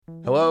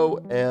Hello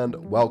and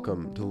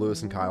welcome to the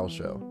Lewis and Kyle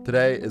Show.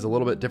 Today is a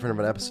little bit different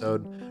of an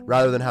episode.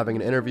 Rather than having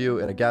an interview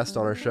and a guest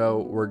on our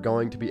show, we're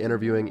going to be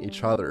interviewing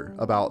each other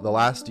about the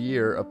last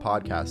year of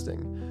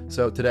podcasting.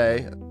 So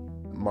today,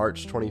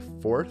 March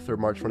 24th or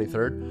March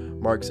 23rd,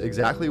 marks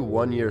exactly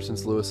 1 year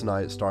since Lewis and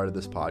I started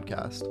this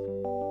podcast.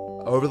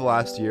 Over the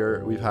last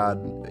year, we've had,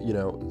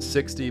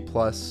 60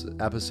 plus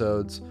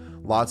episodes,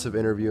 lots of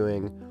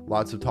interviewing,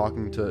 lots of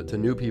talking to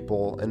new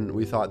people, and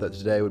we thought that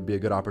today would be a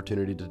good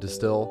opportunity to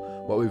distill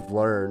what we've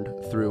learned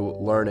through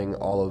learning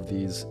all of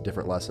these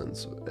different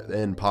lessons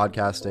in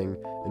podcasting,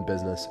 in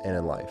business, and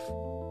in life.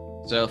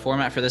 So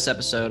format for this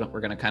episode,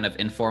 we're going to kind of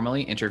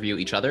informally interview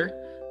each other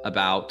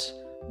about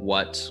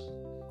what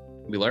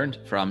we learned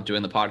from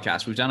doing the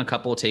podcast. We've done a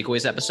couple of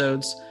takeaways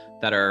episodes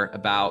that are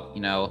about,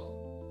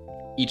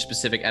 each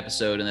specific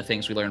episode and the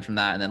things we learned from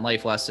that, and then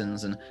life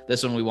lessons. And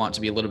this one we want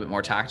to be a little bit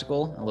more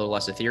tactical, a little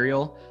less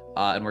ethereal.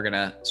 And we're going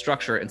to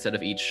structure it, instead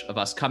of each of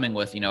us coming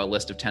with, a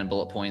list of 10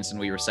 bullet points and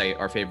we recite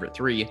our favorite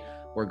 3,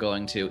 we're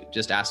going to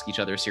just ask each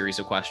other a series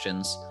of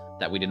questions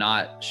that we did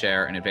not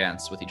share in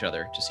advance with each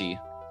other to see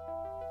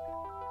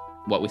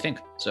what we think.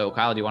 So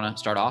Kyle, do you want to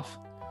start off?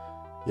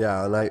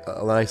 Yeah,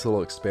 a nice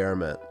little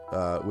experiment,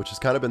 which has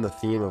kind of been the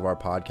theme of our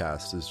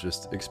podcast, is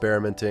just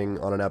experimenting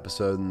on an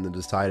episode and then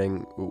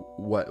deciding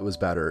what was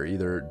better,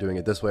 either doing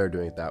it this way or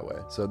doing it that way.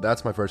 So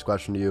that's my first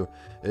question to you,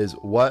 is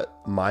what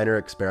minor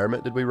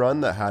experiment did we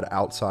run that had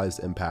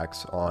outsized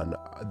impacts on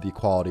the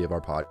quality of our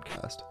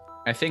podcast?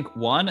 I think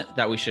one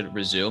that we should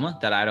resume,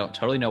 that I don't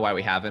totally know why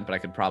we haven't, but I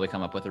could probably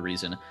come up with a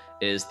reason,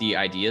 is the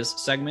ideas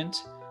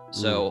segment.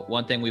 So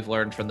one thing we've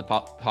learned from the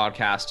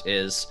podcast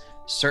is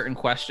certain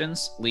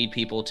questions lead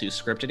people to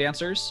scripted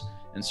answers,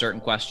 and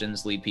certain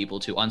questions lead people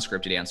to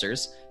unscripted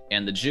answers.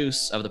 And the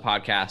juice of the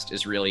podcast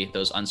is really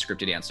those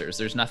unscripted answers.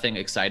 There's nothing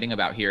exciting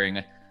about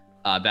hearing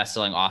a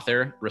best-selling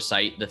author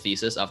recite the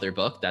thesis of their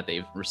book that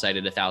they've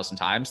recited 1,000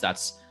 times.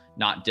 That's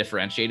not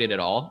differentiated at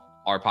all,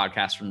 our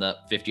podcast, from the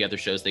 50 other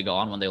shows they go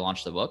on when they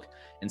launch the book.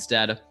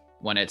 Instead,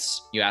 when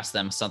you ask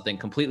them something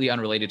completely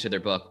unrelated to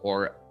their book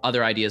or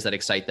other ideas that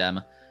excite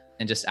them,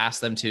 and just ask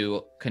them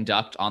to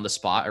conduct on the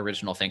spot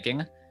original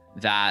thinking,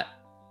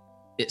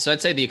 so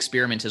I'd say the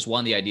experiment is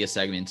 1, the idea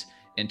segment,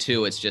 and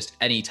 2, it's just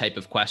any type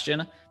of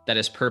question that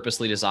is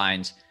purposely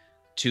designed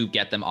to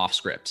get them off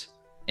script.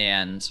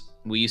 And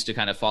we used to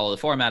kind of follow the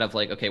format of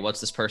okay, what's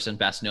this person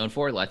best known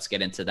for? Let's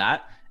get into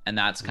that. And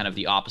that's kind of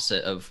the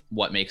opposite of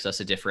what makes us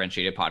a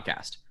differentiated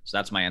podcast. So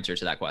that's my answer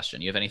to that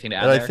question. You have anything to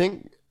add there?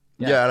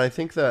 And I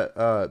think that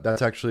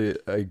that's actually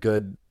a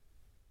good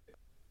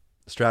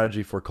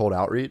strategy for cold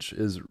outreach,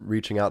 is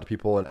reaching out to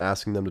people and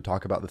asking them to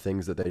talk about the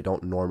things that they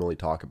don't normally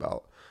talk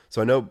about.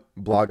 So I know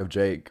Blog of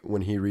Jake,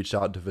 when he reached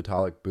out to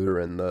Vitalik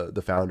Buterin,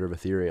 the founder of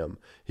Ethereum,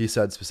 he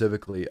said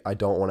specifically, I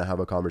don't want to have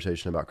a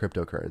conversation about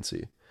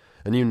cryptocurrency.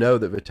 And you know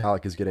that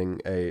Vitalik is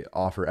getting a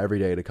offer every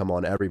day to come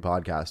on every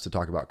podcast to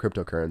talk about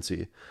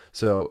cryptocurrency.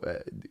 So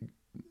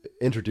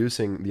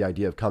introducing the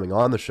idea of coming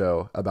on the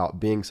show about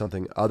being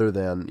something other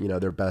than,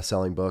 their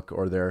best-selling book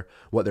or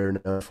what they're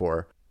known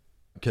for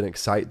can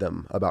excite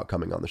them about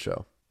coming on the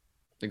show.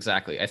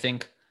 Exactly. I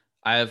think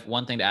I have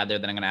one thing to add there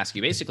that I'm going to ask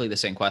you basically the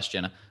same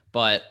question,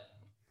 but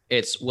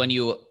it's when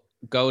you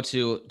go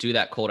to do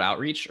that cold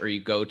outreach or you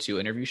go to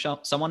interview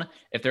someone,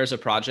 if there's a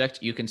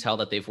project you can tell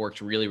that they've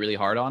worked really, really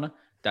hard on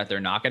that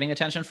they're not getting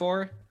attention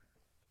for,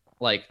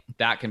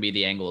 that can be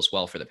the angle as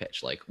well for the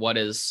pitch. What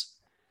is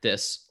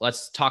this?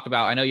 Let's talk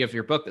about, I know you have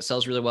your book that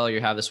sells really well,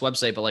 you have this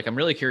website, but I'm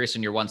really curious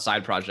in your one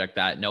side project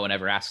that no one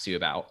ever asks you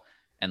about.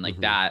 And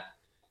that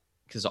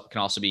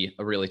can also be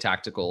a really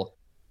tactical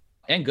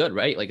and good,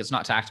 right? It's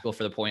not tactical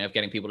for the point of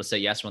getting people to say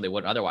yes when they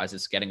wouldn't otherwise.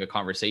 It's getting a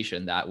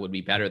conversation that would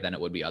be better than it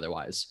would be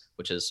otherwise,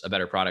 which is a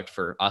better product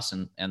for us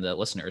and the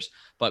listeners.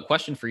 But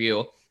question for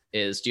you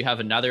is, do you have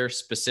another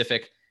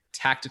specific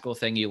tactical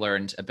thing you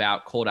learned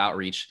about cold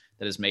outreach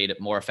that has made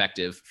it more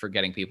effective for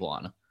getting people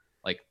on?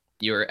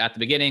 You were at the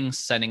beginning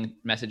sending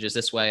messages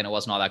this way and it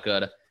wasn't all that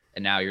good,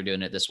 and now you're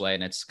doing it this way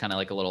and it's kind of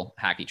like a little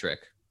hacky trick.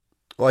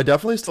 Well, I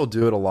definitely still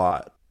do it a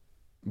lot,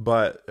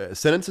 but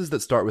sentences that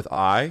start with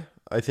I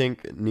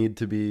think need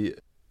to be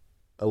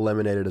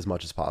eliminated as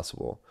much as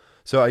possible.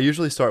 So I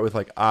usually start with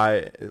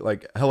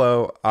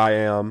hello, I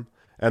am,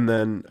 and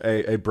then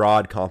a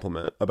broad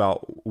compliment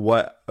about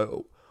what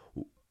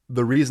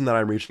the reason that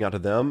I'm reaching out to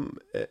them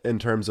in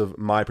terms of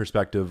my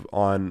perspective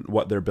on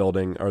what they're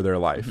building or their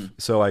life. Mm-hmm.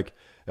 So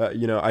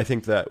I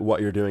think that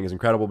what you're doing is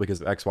incredible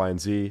because of X, Y, and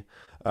Z.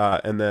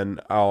 And then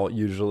I'll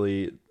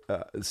usually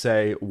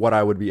say what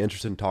I would be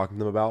interested in talking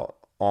to them about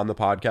on the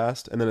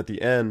podcast. And then at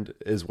the end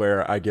is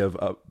where I give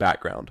a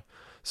background.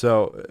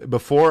 So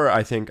before,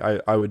 I think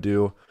I would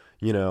do,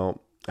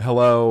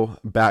 hello,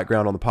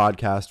 background on the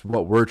podcast,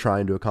 what we're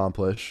trying to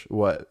accomplish,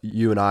 what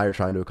you and I are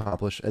trying to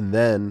accomplish, and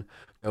then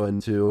go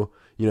into,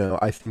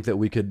 I think that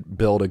we could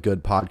build a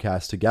good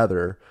podcast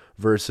together,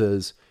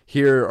 versus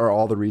here are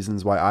all the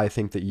reasons why I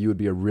think that you would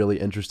be a really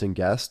interesting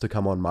guest to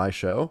come on my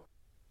show.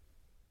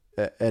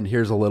 and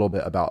here's a little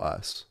bit about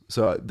us.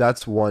 So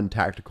that's one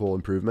tactical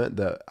improvement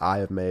that I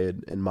have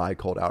made in my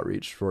cold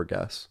outreach for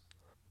guests.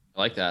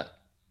 I like that.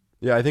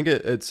 Yeah, I think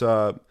it's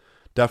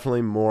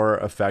definitely more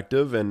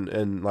effective,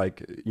 and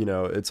like, you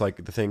know, it's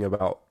like the thing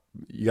about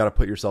you got to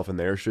put yourself in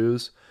their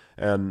shoes.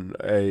 And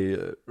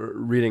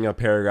reading a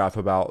paragraph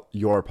about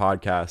your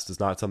podcast is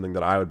not something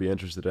that I would be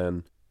interested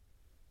in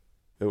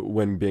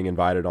when being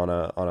invited on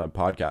a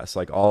podcast.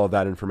 Like, all of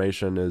that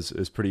information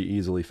is pretty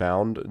easily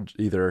found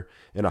either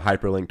in a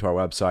hyperlink to our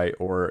website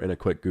or in a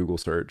quick Google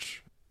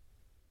search.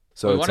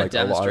 So we it's want to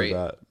like a lot of demonstrate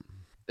that.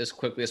 as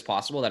quickly as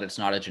possible that it's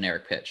not a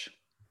generic pitch.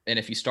 And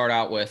if you start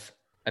out with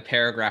a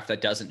paragraph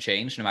that doesn't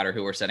change no matter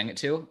who we're sending it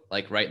to,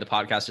 like, right, the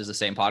podcast is the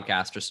same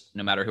podcast just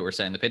no matter who we're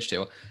sending the pitch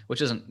to,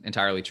 which isn't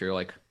entirely true.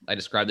 Like, I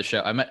described the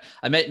show, I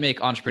might make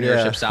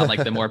entrepreneurship sound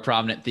like the more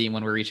prominent theme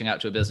when we're reaching out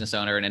to a business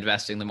owner, and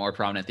investing the more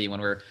prominent theme when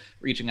we're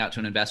reaching out to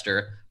an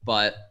investor.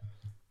 But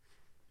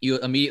you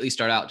immediately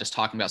start out just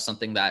talking about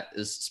something that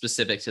is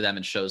specific to them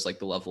and shows like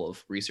the level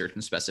of research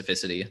and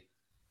specificity.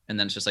 And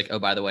then it's just like, oh,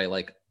 by the way,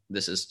 like,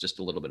 this is just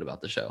a little bit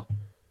about the show.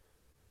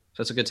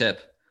 So that's a good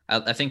tip.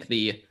 I think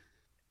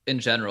in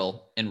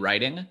general, in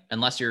writing,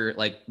 unless you're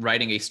like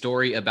writing a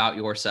story about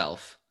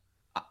yourself,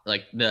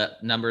 like the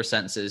number of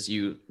sentences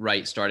you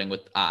write starting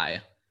with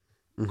I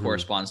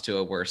corresponds to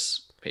a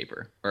worse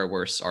paper or a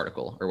worse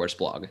article or worse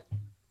blog.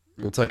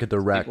 It's like a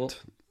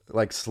direct,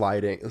 like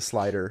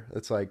slider.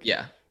 It's like,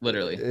 yeah,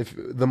 literally. If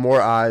the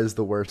more eyes,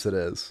 the worse it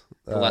is.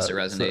 The less it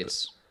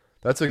resonates. So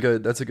that's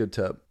a good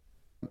tip.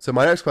 So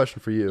my next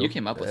question for you. You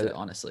came up with it,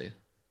 honestly.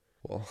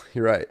 Well,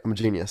 you're right. I'm a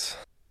genius.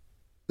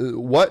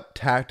 What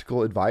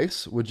tactical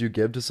advice would you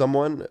give to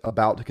someone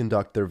about to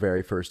conduct their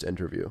very first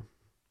interview?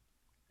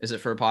 Is it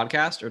for a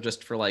podcast or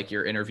just for like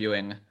you're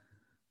interviewing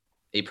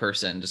a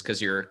person just because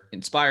you're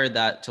inspired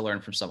that to learn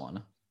from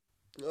someone?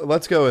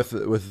 Let's go with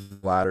the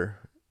latter.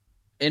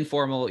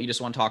 Informal, you just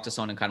want to talk to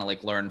someone and kind of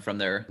like learn from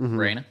their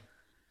brain.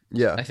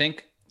 Yeah. I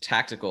think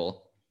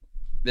tactical,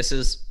 this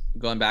is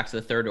going back to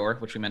the third door,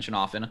 which we mention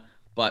often,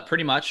 but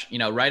pretty much, you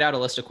know, write out a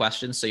list of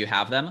questions so you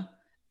have them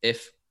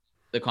if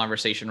the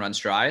conversation runs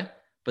dry,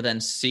 but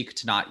then seek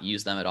to not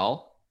use them at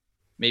all.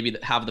 Maybe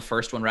have the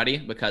first one ready,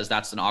 because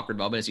that's an awkward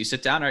moment as you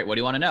sit down. All right, what do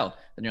you want to know?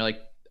 Then you're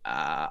like,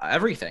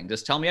 everything.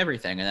 Just tell me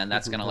everything. And then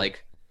that's going to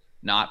like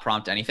not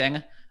prompt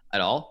anything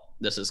at all.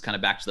 This is kind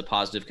of back to the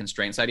positive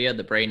constraints idea.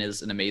 The brain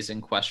is an amazing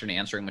question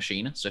answering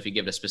machine. So if you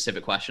give it a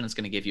specific question, it's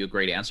going to give you a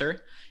great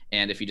answer.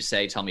 And if you just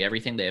say, tell me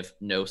everything, they have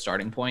no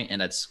starting point, and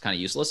that's kind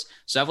of useless.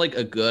 So have like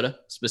a good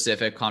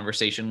specific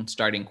conversation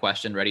starting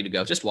question ready to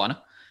go, just one.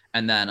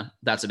 And then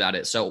that's about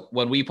it. So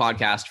when we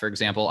podcast, for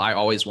example, I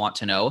always want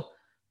to know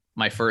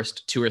my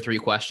first 2 or 3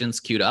 questions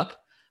queued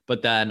up,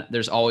 but then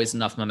there's always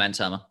enough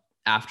momentum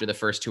after the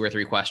first 2 or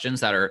 3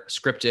 questions that are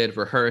scripted,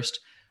 rehearsed,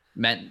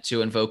 meant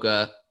to invoke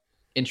a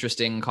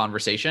interesting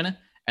conversation.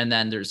 And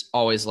then there's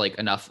always like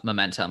enough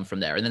momentum from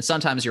there. And then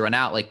sometimes you run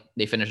out, like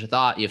they finish a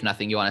thought, you have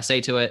nothing you want to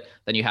say to it.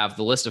 Then you have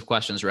the list of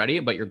questions ready,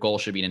 but your goal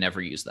should be to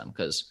never use them,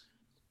 because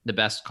the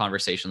best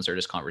conversations are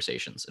just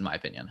conversations, in my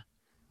opinion.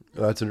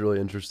 That's really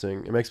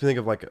interesting. It makes me think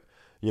of like,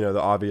 you know,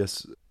 the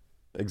obvious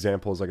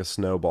example is like a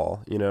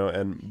snowball, you know,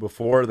 and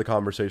before the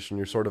conversation,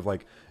 you're sort of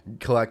like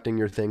collecting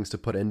your things to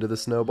put into the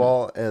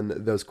snowball. And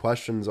those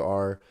questions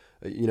are,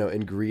 you know,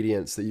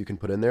 ingredients that you can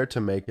put in there to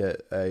make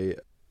it a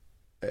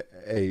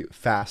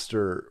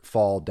faster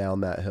fall down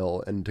that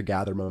hill and to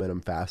gather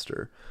momentum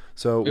faster.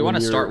 So we want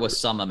to start with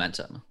some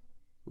momentum.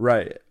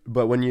 Right.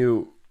 But when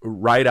you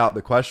write out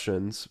the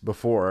questions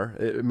before,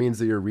 it means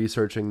that you're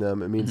researching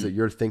them. It means that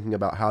you're thinking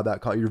about how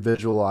you're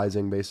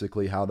visualizing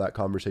basically how that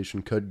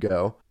conversation could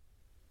go.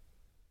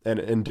 And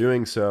in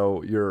doing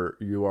so,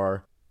 you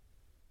are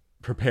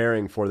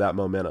preparing for that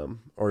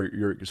momentum, or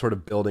you're sort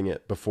of building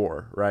it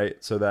before, right?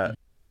 So that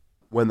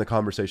when the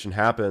conversation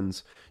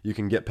happens, you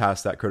can get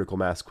past that critical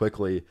mass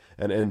quickly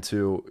and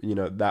into, you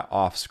know, that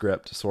off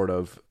script sort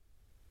of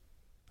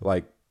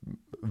like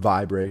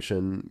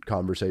vibration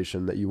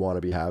conversation that you want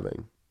to be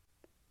having.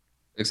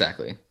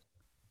 Exactly.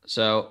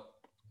 So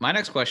my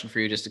next question for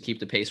you, just to keep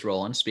the pace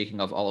rolling,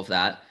 speaking of all of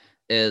that,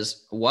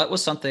 is what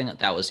was something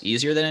that was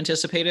easier than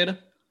anticipated,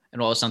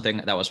 and what was something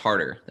that was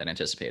harder than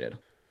anticipated?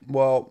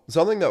 Well,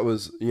 something that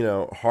was, you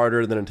know,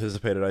 harder than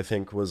anticipated, I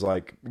think, was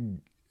like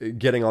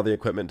getting all the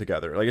equipment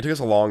together. Like, it took us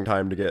a long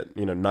time to get,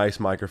 you know, nice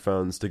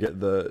microphones, to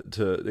get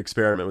to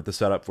experiment with the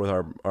setup with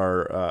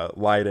our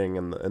lighting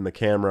and the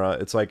camera.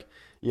 It's like,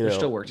 you know, there's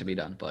still work to be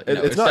done, but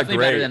it's not definitely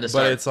great, better than the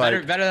start. but it's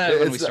like better than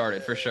when we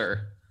started, for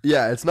sure.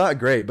 Yeah, it's not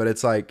great, but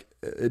it's like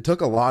it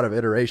took a lot of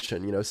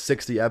iteration, you know,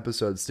 60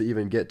 episodes to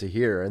even get to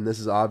here. And this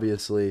is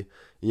obviously,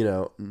 you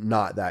know,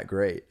 not that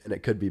great, and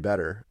it could be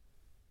better.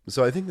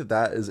 So I think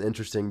that is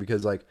interesting,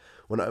 because like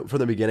from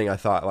the beginning, I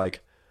thought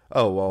like,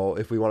 oh, well,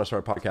 if we want to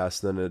start a podcast,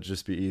 then it'd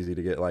just be easy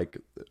to get like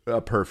a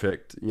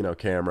perfect, you know,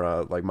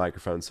 camera, like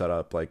microphone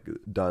setup, like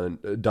done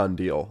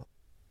deal.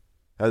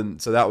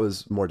 And so that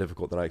was more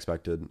difficult than I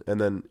expected.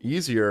 And then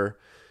easier,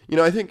 you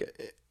know, I think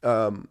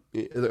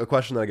a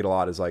question that I get a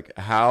lot is like,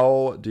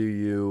 how do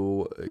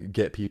you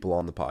get people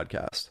on the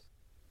podcast?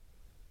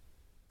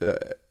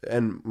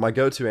 And my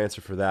go-to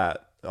answer for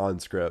that on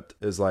script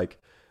is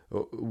like,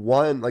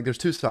 one, like there's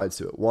two sides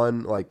to it.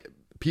 One, like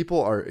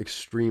people are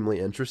extremely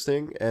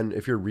interesting, and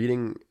if you're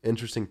reading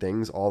interesting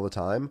things all the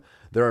time,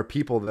 there are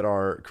people that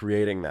are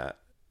creating that.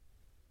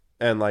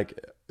 And like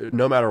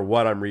no matter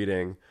what I'm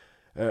reading,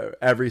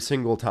 every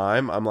single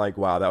time I'm like,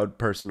 wow,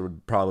 person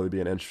would probably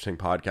be an interesting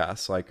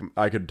podcast. Like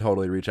I could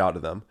totally reach out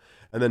to them.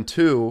 And then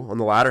two, on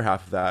the latter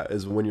half of that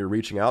is when you're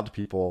reaching out to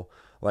people,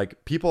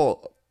 like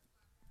people,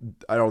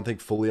 I don't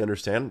think fully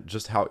understand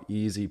just how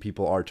easy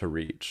people are to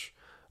reach.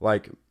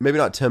 Like maybe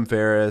not Tim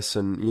Ferriss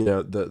and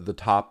the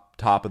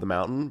top of the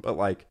mountain, but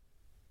like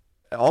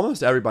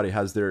almost everybody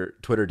has their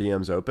Twitter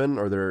DMs open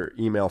or their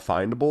email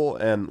findable,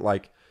 and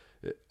like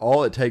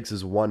all it takes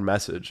is one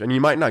message, and you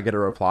might not get a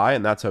reply,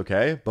 and that's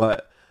okay.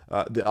 But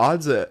the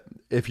odds that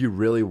if you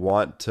really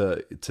want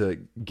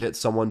to get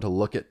someone to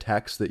look at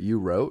text that you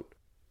wrote,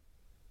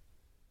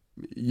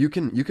 you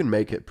can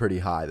make it pretty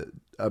high,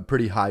 a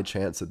pretty high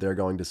chance that they're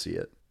going to see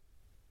it.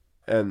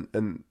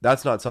 And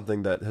that's not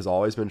something that has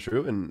always been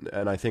true,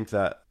 and I think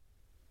that,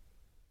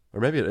 or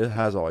maybe it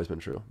has always been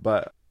true,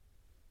 but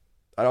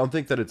I don't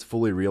think that it's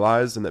fully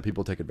realized and that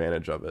people take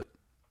advantage of it.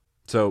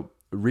 So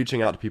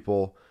reaching out to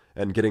people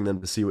and getting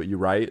them to see what you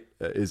write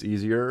is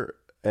easier,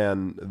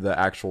 and the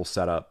actual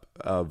setup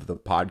of the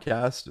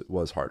podcast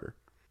was harder.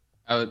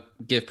 I would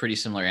give pretty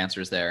similar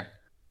answers there.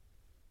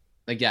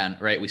 Again,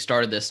 right, we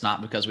started this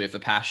not because we have a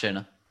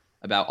passion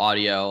about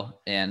audio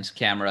and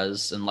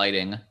cameras and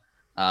lighting,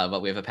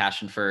 but we have a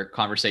passion for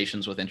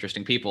conversations with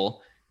interesting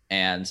people.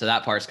 And so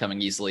that part's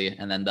coming easily.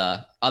 And then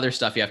the other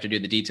stuff you have to do,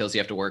 the details you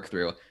have to work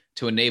through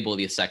to enable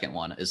the second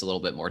one is a little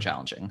bit more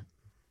challenging.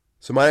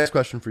 So my next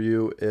question for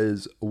you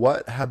is,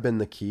 what have been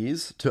the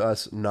keys to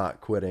us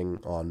not quitting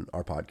on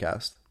our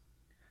podcast?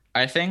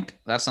 I think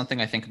that's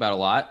something I think about a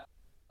lot.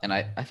 And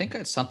I think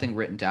it's something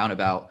written down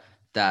about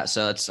that.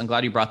 So I'm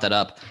glad you brought that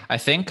up. I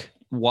think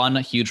one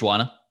huge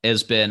one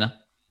has been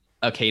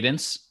a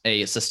cadence,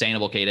 a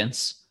sustainable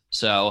cadence.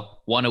 So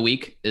 1 a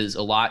week is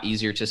a lot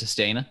easier to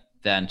sustain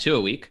than 2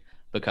 a week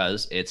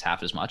because it's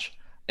half as much.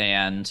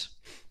 And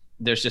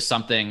there's just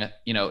something,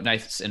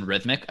 nice and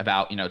rhythmic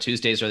about,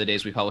 Tuesdays are the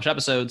days we publish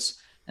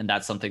episodes. And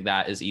that's something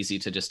that is easy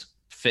to just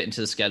fit into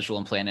the schedule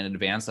and plan in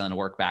advance and then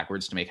work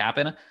backwards to make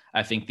happen.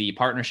 I think the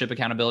partnership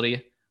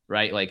accountability,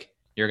 right? Like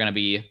you're going to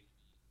be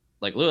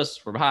like, Lewis,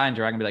 we're behind.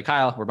 You're going to be like,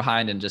 Kyle, we're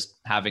behind. And just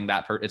having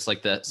that, it's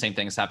like the same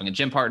thing as having a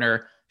gym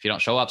partner. If you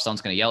don't show up,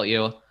 someone's going to yell at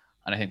you.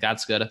 And I think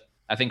that's good.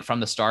 I think from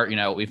the start,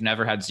 we've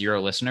never had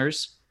 0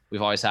 listeners.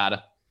 We've always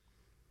had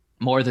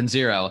more than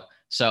 0.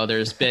 So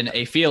there's been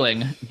a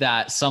feeling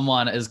that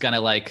someone is going to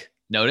like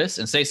notice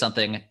and say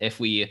something if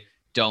we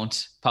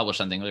don't publish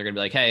something. They're going to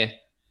be like, hey,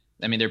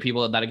 I mean, there are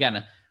people that,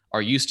 again,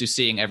 are used to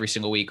seeing every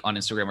single week on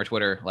Instagram or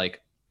Twitter,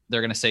 like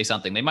they're going to say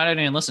something. They might not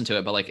even listen to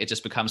it, but like it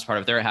just becomes part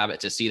of their habit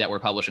to see that we're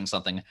publishing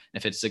something. And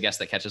if it's a guest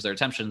that catches their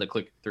attention, the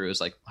click through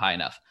is like high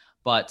enough.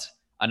 But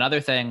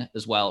another thing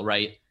as well,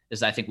 right,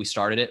 is I think we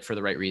started it for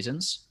the right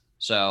reasons.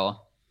 So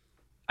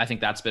I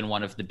think that's been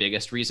one of the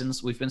biggest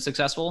reasons we've been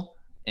successful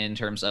in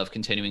terms of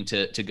continuing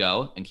to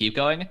go and keep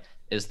going,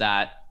 is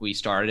that we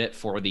started it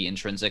for the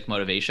intrinsic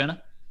motivation.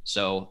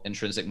 So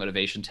intrinsic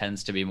motivation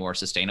tends to be more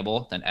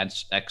sustainable than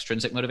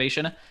extrinsic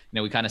motivation.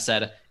 We kind of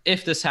said,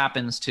 if this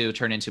happens to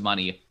turn into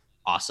money,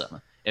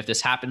 awesome. If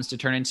this happens to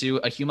turn into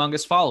a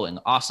humongous following,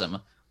 awesome.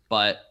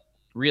 But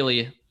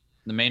really,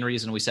 the main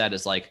reason we said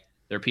is like,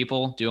 there are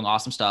people doing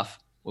awesome stuff.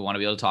 We want to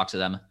be able to talk to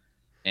them.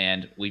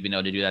 And we've been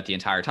able to do that the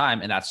entire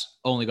time. And that's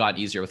only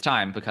gotten easier with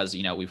time because,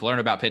 we've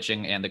learned about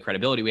pitching, and the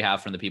credibility we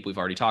have from the people we've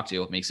already talked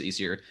to makes it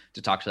easier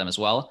to talk to them as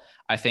well.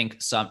 I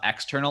think some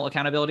external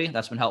accountability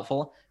that's been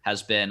helpful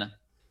has been,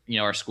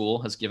 our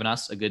school has given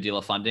us a good deal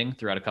of funding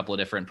throughout a couple of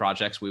different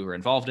projects we were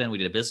involved in. We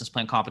did a business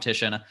plan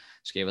competition,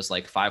 which gave us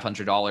like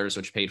 $500,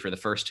 which paid for the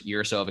first year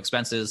or so of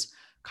expenses.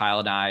 Kyle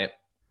and I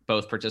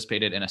both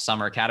participated in a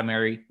summer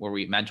academy where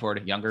we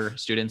mentored younger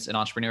students in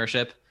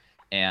entrepreneurship.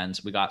 And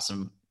we got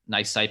some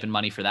nice stipend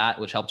money for that,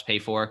 which helped pay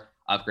for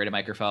upgraded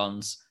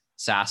microphones,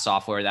 SaaS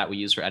software that we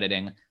use for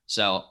editing.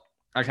 So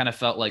I kind of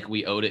felt like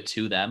we owed it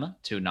to them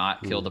to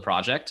not kill the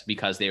project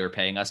because they were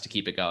paying us to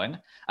keep it going.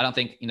 I don't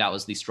think that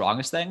was the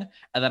strongest thing.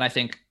 And then I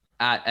think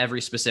at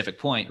every specific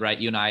point, right,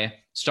 you and I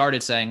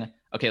started saying,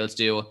 okay, let's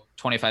do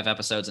 25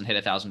 episodes and hit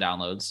 1,000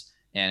 downloads,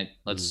 and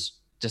let's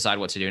decide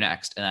what to do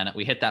next. And then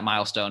we hit that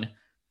milestone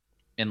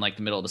in like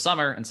the middle of the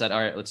summer and said, all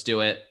right, let's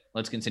do it.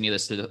 Let's continue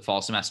this through the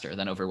fall semester.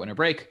 Then over winter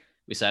break,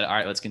 we said, all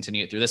right, let's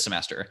continue it through this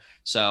semester.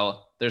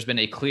 So there's been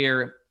a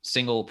clear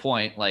single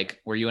point, like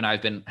where you and I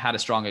have had a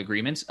strong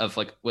agreement of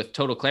like with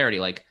total clarity,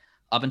 like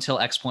up until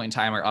X point in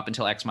time or up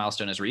until X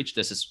milestone is reached,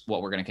 this is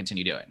what we're going to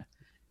continue doing.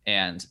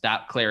 And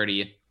that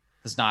clarity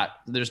is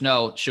there's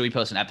no, should we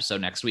post an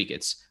episode next week?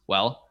 It's,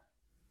 well,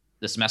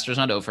 the semester's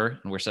not over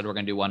and we're said we're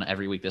going to do one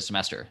every week this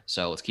semester.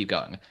 So let's keep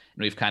going. And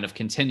we've kind of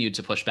continued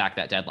to push back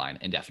that deadline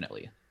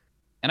indefinitely.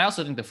 And I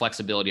also think the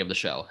flexibility of the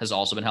show has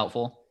also been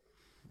helpful.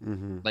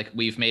 Like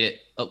we've made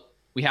it,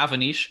 we have a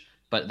niche,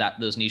 but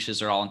those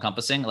niches are all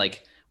encompassing.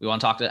 Like we want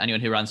to talk to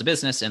anyone who runs a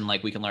business, and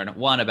like we can learn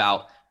one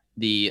about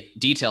the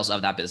details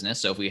of that business.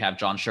 So if we have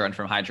John Shuren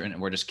from Hydrant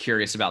and we're just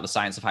curious about the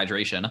science of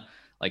hydration,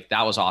 like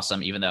that was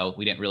awesome, even though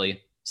we didn't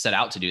really set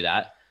out to do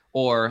that.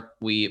 Or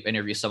we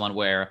interview someone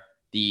where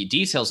the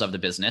details of the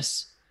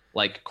business,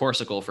 like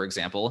Corsical, for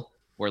example,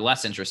 were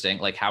less interesting,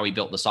 like how he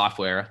built the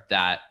software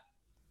that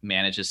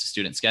manages the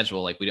student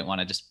schedule. Like we didn't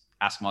want to just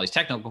ask him all these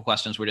technical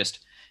questions. We're just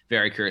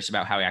very curious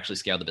about how he actually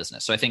scaled the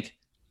business. So I think,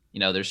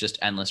 there's just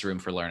endless room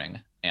for learning,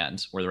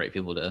 and we're the right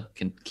people to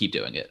can keep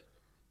doing it.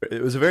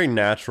 It was a very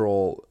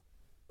natural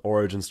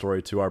origin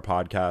story to our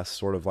podcast.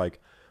 Sort of like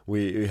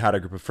we had a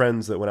group of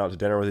friends that went out to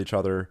dinner with each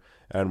other,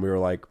 and we were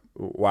like,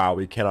 wow,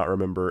 we cannot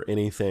remember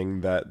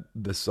anything that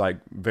this like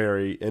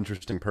very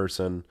interesting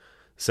person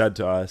said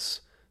to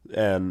us,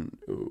 and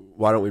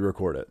why don't we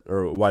record it,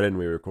 or why didn't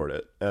we record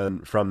it?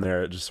 And from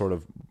there it just sort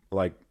of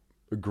like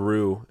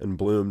grew and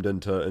bloomed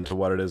into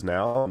what it is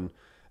now.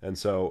 And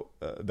so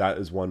that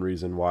is one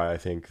reason why I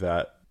think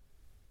that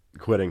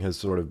quitting has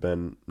sort of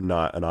been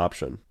not an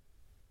option.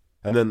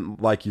 And then,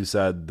 like you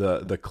said,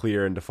 the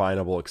clear and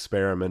definable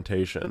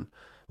experimentation.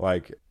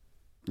 Like,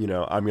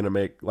 I'm going to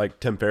make, like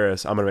Tim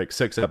Ferriss, I'm going to make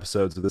 6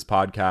 episodes of this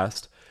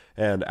podcast.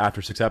 And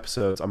after 6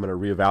 episodes, I'm going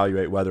to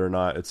reevaluate whether or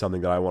not it's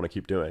something that I want to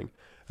keep doing.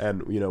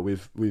 And,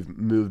 we've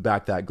moved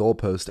back that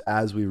goalpost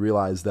as we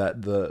realize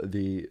that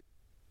the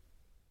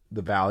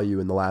value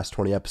in the last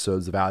 20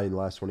 episodes, the value in the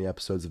last 20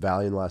 episodes, the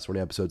value in the last 20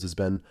 episodes has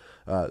been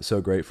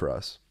so great for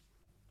us.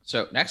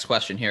 So next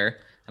question here,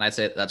 and I'd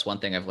say that's one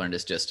thing I've learned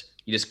is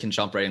you just can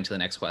jump right into the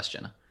next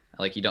question.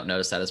 Like you don't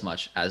notice that as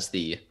much as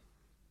the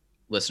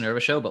listener of a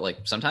show, but like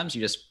sometimes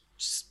you just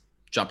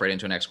jump right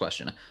into a next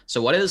question.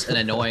 So what is an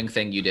annoying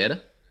thing you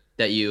did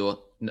that you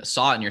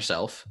saw in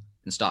yourself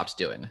and stopped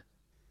doing?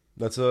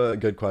 That's a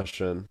good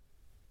question.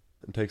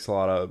 It takes a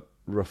lot of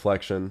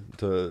reflection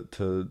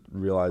to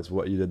realize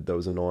what you did that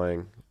was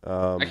annoying.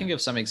 I can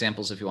give some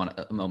examples if you want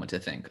a moment to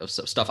think of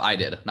stuff I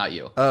did, not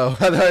you. Oh,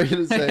 I thought you were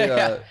going to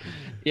say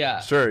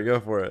yeah. Sure, go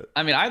for it.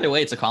 I mean, either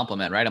way, it's a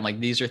compliment, right? I'm like,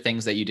 these are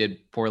things that you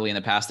did poorly in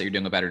the past that you're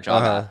doing a better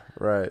job at.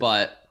 Right.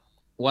 But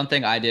one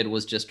thing I did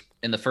was just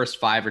in the first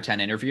 5 or 10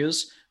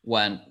 interviews,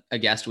 when a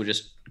guest would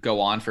just go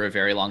on for a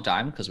very long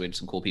time, because we had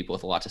some cool people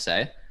with a lot to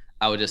say,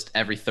 I would just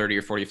every 30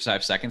 or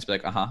 45 seconds be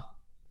like,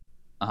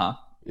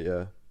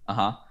 yeah.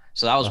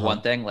 So that was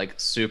one thing, like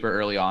super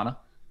early on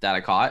that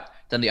I caught.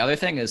 Then the other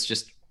thing is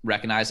just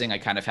recognizing I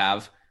kind of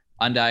have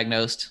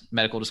undiagnosed,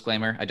 medical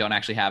disclaimer, I don't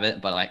actually have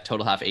it, but I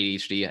total have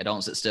ADHD. I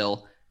don't sit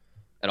still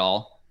at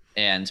all.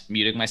 And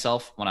muting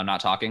myself when I'm not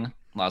talking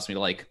allows me to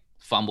like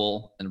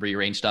fumble and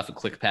rearrange stuff and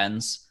click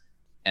pens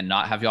and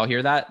not have y'all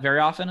hear that very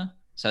often.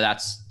 So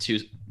that's 2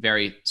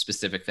 very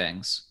specific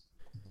things.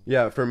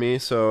 Yeah, for me,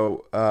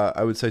 so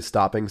I would say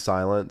stopping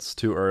silence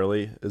too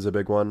early is a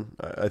big one.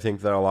 I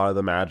think that a lot of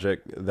the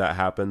magic that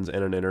happens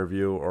in an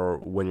interview or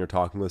when you're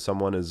talking with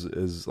someone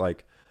is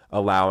like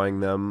allowing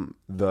them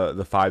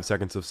the 5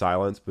 seconds of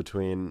silence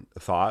between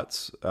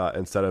thoughts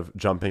instead of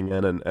jumping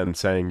in and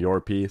saying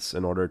your piece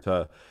in order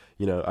to,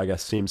 I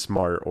guess, seem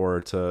smart or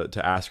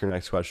to ask your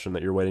next question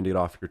that you're waiting to get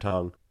off your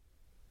tongue.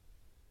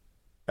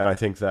 And I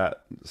think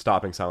that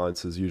stopping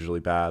silence is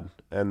usually bad.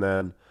 And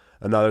then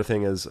another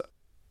thing is,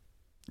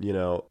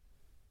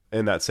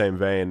 in that same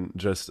vein,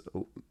 just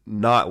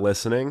not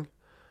listening,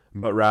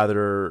 but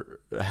rather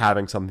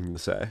having something to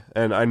say.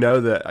 And I know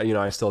that,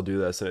 I still do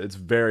this, and it's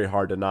very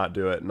hard to not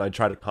do it. And I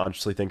try to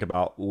consciously think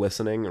about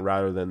listening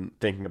rather than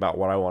thinking about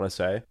what I want to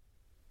say.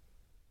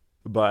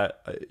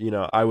 But,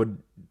 I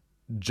would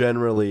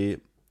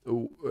generally,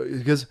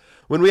 because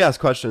when we ask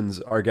questions,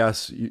 our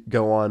guests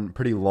go on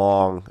pretty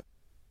long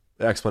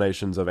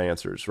explanations of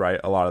answers, right?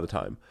 A lot of the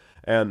time.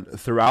 And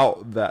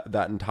throughout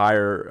that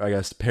entire, I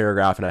guess,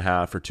 paragraph and a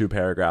half or 2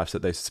 paragraphs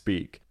that they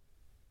speak,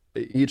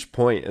 each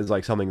point is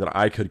like something that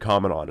I could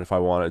comment on if I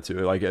wanted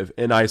to. Like if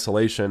in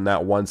isolation,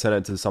 that one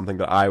sentence is something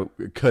that I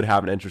could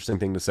have an interesting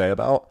thing to say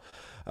about.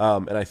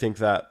 And I think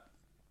that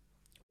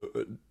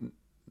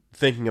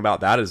thinking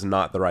about that is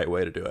not the right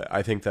way to do it.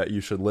 I think that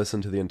you should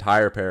listen to the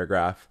entire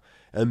paragraph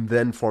and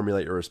then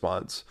formulate your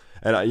response.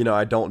 And,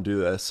 I don't do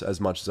this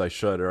as much as I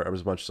should or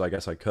as much as I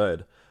guess I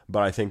could.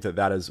 But I think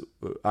that is,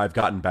 I've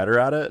gotten better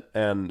at it.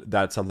 And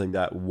that's something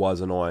that was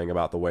annoying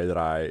about the way that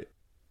I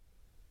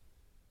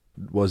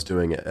was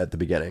doing it at the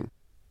beginning.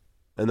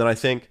 And then I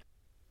think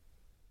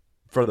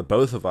for the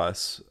both of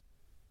us,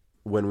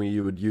 when we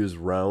would use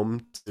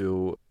Roam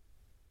to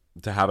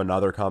have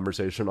another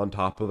conversation on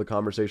top of the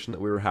conversation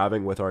that we were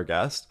having with our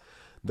guest,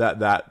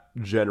 that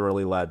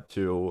generally led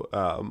to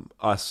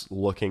us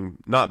looking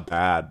not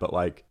bad, but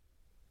like,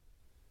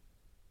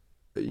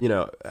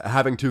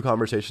 having 2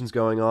 conversations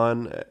going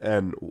on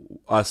and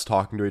us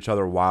talking to each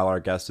other while our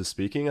guest is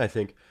speaking. I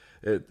think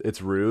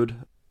it's rude.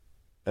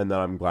 And then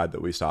I'm glad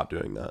that we stopped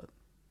doing that.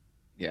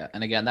 Yeah.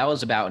 And again, that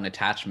was about an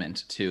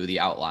attachment to the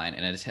outline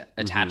and an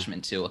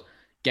attachment to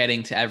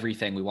getting to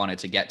everything we wanted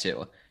to get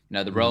to.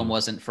 The Roam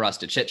wasn't for us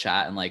to chit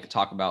chat and like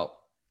talk about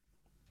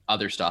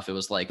other stuff. It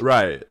was like,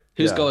 right.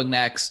 Who's going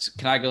next?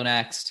 Can I go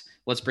next?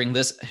 let's bring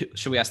this,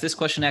 should we ask this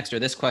question next or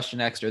this question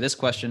next or this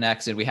question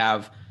next? And we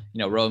have,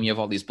 Rome, you have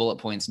all these bullet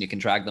points and you can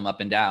drag them up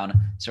and down.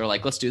 So we're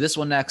like, let's do this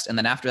one next. And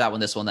then after that one,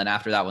 this one, then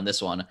after that one,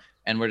 this one.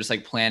 And we're just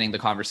like planning the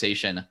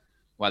conversation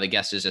while the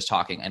guest is just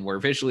talking, and we're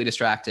visually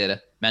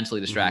distracted,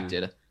 mentally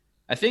distracted.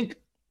 I think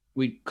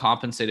we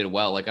compensated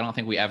well. Like, I don't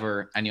think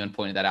anyone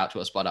pointed that out to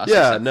us but us.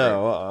 Yeah,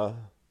 no.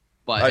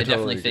 But I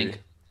definitely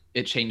think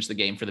it changed the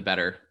game for the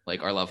better,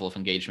 like our level of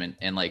engagement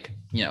and like,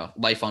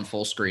 life on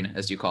full screen,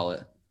 as you call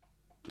it.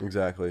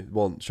 Exactly.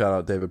 Well, shout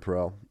out David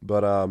Perel.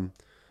 But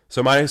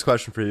so my next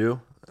question for you,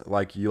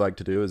 like you like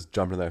to do, is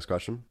jump to the next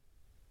question.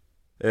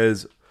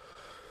 Is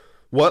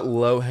what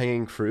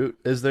low-hanging fruit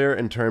is there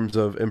in terms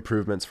of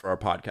improvements for our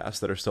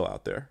podcasts that are still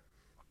out there?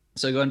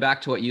 So going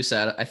back to what you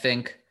said, I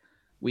think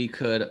we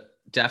could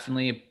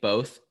definitely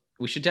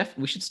we should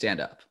stand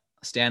up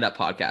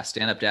podcasts,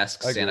 stand up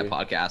desks, stand up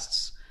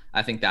podcasts.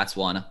 I think that's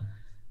one.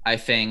 I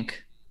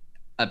think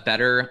a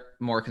better,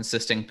 more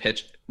consistent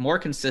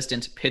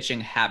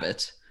pitching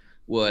habit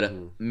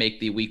would make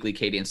the weekly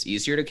cadence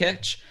easier to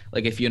catch.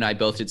 Like if you and I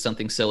both did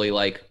something silly,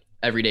 like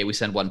every day we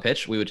send one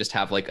pitch, we would just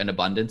have like an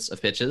abundance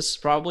of pitches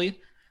probably.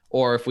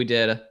 Or if we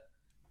did,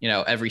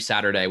 every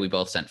Saturday we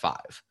both sent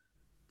 5.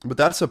 But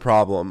that's a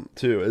problem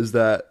too, is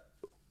that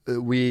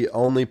we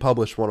only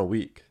publish one a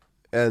week.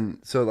 And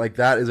so like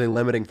that is a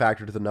limiting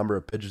factor to the number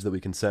of pitches that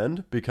we can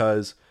send,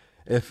 because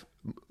if,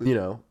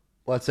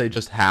 let's say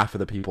just half of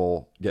the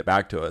people get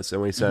back to us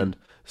and we send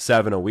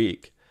 7 a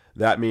week,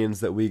 that means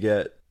that we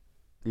get,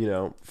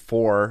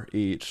 4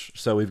 each.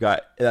 So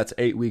that's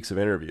 8 weeks of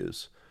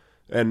interviews.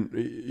 And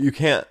you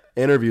can't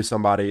interview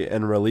somebody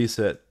and release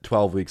it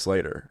 12 weeks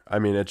later. I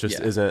mean, it just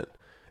isn't,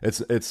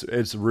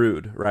 it's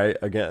rude, right?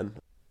 Again.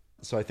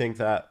 So I think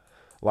that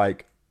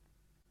like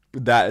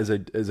that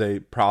is a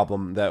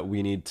problem that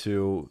we need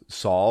to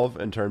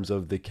solve in terms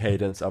of the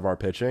cadence of our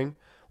pitching.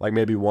 Like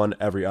maybe one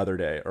every other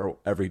day or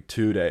every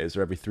 2 days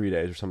or every 3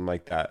 days or something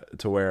like that,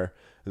 to where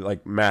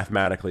like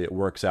mathematically it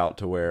works out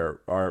to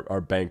where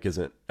our bank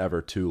isn't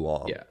ever too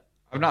long. Yeah.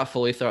 I've not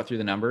fully thought through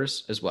the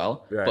numbers as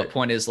well, right. But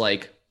point is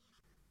like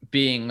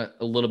being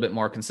a little bit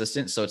more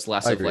consistent. So it's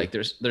less of like,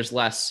 there's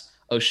less,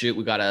 oh shoot,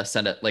 we got to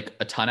send it like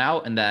a ton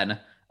out and then,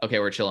 okay,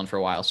 we're chilling for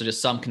a while. So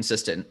just some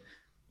consistent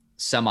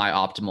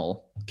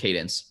semi-optimal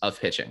cadence of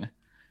pitching.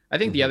 I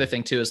think the other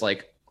thing too is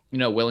like,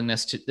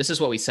 willingness to, this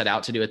is what we set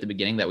out to do at the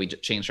beginning that we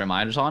changed our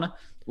minds on,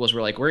 was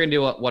we're going to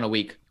do one a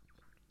week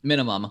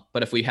minimum.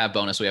 But if we have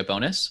bonus, we have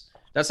bonus.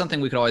 That's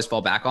something we could always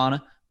fall back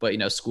on. But,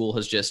 school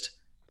has just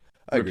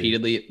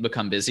repeatedly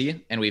become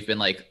busy. And we've been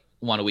like,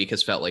 one a week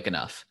has felt like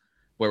enough,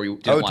 where we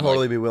didn't I would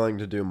totally be willing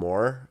to do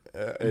more.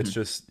 It's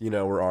just,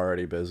 we're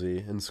already busy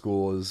and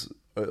school is,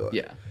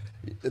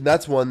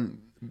 that's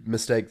one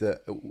mistake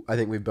that I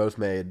think we've both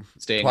made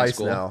twice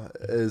now,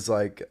 is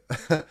like,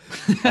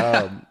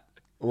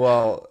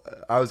 well,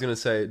 I was going to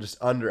say just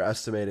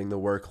underestimating the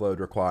workload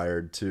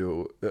required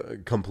to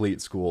complete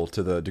school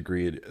to the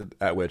degree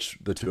at which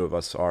the two of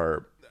us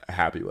are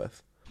happy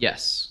with.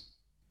 Yes.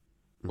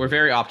 We're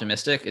very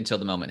optimistic until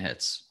the moment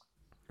hits.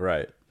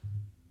 Right.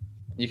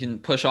 You can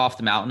push off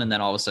the mountain and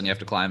then all of a sudden you have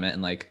to climb it.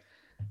 And like,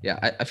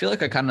 I feel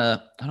like I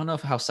don't know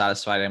how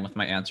satisfied I am with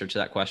my answer to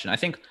that question. I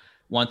think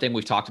one thing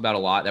we've talked about a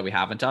lot that we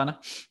haven't done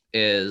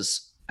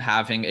is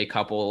having a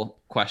couple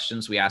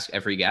questions we ask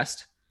every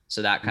guest.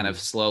 So that kind of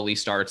slowly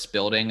starts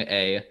building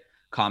a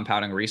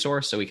compounding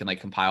resource. So we can like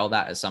compile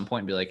that at some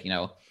point and be like,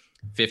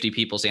 50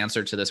 people's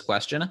answer to this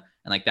question. And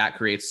like that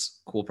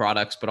creates cool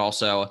products, but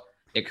also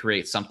it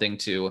creates something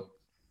to,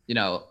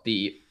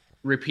 the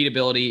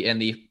repeatability and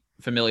the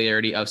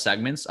familiarity of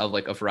segments of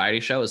like a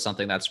variety show is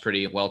something that's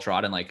pretty well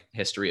trod in like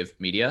history of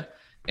media.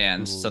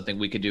 And something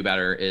we could do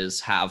better is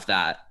have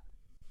that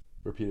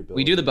repeatability.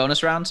 We do the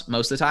bonus rounds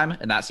most of the time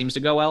and that seems to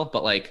go well,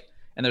 but like,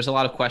 and there's a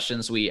lot of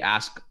questions we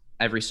ask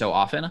every so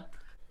often,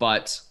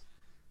 but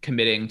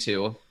committing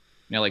to,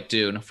 like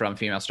Dune from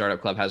Female Startup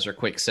Club has her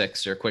quick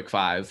 6 or quick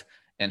 5,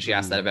 and she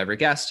asked that of every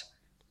guest,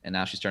 and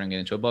now she's turning it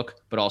into a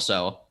book, but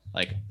also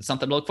like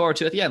something to look forward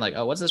to at the end. Like,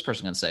 oh, what's this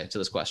person going to say to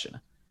this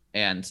question?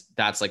 And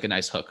that's like a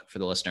nice hook for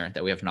the listener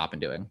that we have not been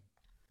doing.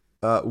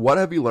 What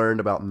have you learned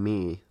about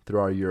me through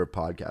our year of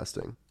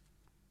podcasting?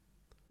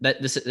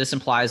 That this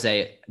implies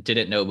a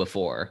didn't know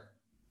before,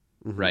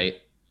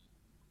 right?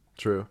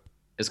 True.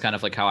 Is kind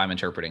of like how I'm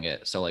interpreting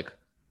it. So like,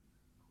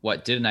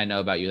 what didn't I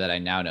know about you that I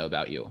now know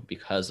about you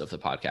because of the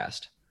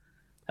podcast?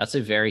 That's a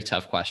very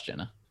tough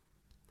question.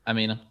 I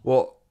mean,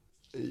 well,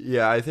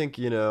 yeah, I think,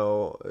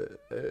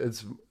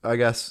 it's, I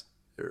guess,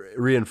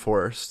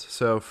 reinforced.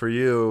 So for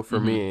you, for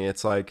me,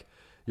 it's like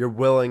your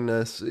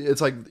willingness, it's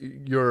like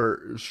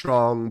your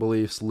strong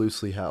beliefs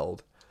loosely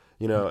held,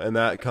 and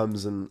that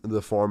comes in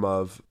the form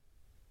of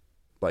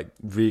like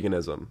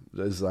veganism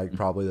is like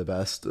probably the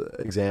best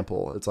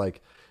example. It's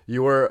like,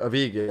 you were a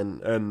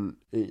vegan and,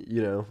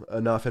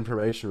 enough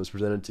information was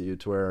presented to you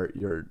to where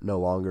you're no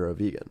longer a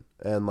vegan.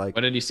 And like,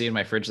 what did you see in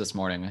my fridge this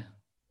morning?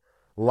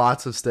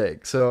 Lots of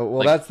steak. So,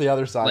 well, that's the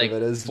other side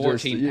of it is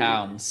 14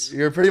 pounds.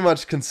 You're pretty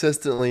much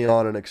consistently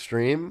on an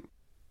extreme.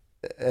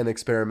 and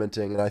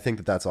experimenting, and I think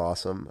that that's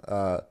awesome.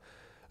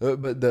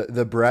 But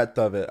the breadth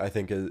of it, I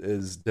think,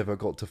 is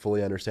difficult to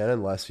fully understand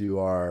unless you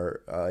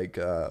are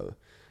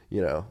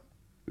you know,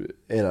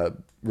 in a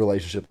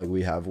relationship like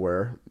we have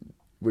where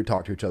we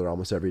talk to each other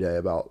almost every day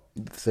about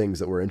things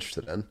that we're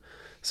interested in.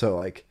 So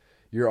like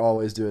you're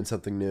always doing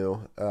something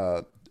new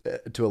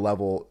to a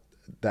level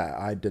that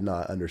I did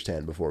not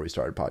understand before we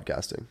started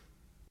podcasting.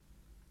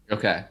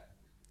 Okay.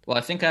 Well,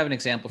 I think I have an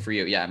example for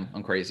you. Yeah,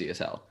 I'm crazy as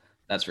hell.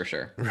 That's for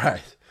sure.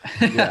 Right.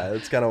 Yeah,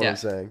 that's kind of what I'm Yeah.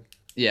 saying.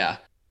 Yeah.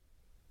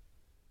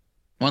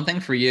 One thing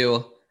for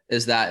you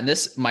is that, and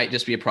this might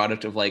just be a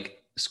product of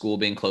like school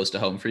being close to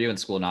home for you and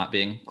school not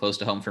being close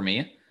to home for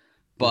me,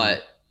 Hmm.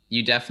 but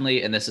you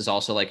definitely, and this is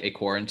also like a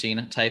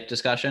quarantine type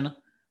discussion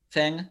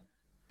thing,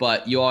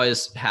 but you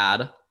always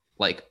had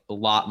like a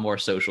lot more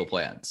social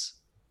plans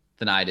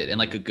than I did in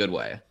like Hmm. a good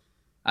way.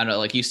 I don't know,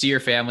 like you see your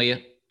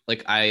family,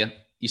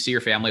 you see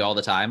your family all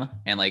the time,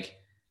 and like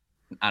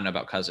I don't know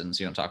about cousins.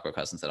 You don't talk about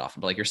cousins that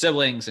often, but like your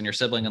siblings and your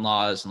sibling in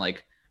laws and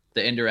like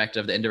the indirect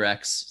of the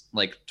indirects,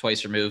 like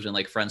twice removed and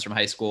like friends from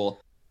high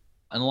school.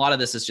 And a lot of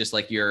this is just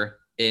like you're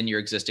in your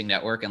existing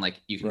network and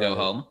like you can go Right.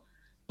 home.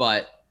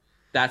 But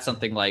that's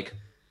something like,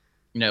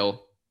 you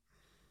know,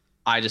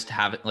 I just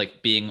haven't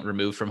like being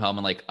removed from home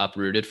and like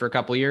uprooted for a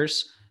couple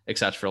years,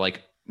 except for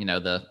like,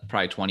 the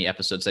probably 20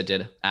 episodes I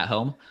did at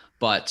home.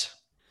 But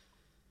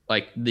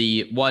like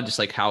the one, just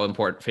like how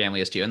important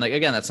family is to you. And like,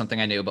 again, that's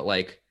something I knew, but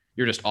like,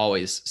 you're just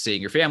always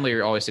seeing your family, or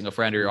you're always seeing a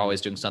friend, or you're Hmm.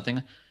 always doing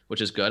something,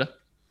 which is good.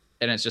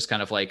 And it's just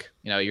kind of like,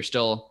 you're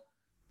still,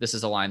 this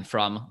is a line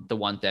from the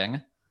one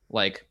thing,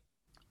 like,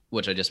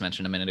 which I just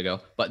mentioned a minute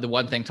ago, but the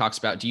one thing talks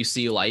about, do you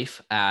see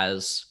life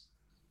as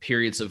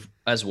periods of,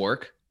 as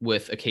work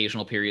with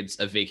occasional periods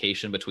of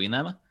vacation between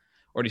them?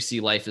 Or do you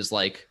see life as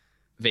like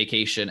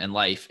vacation and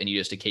life and you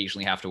just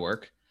occasionally have to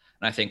work?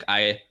 And I think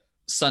I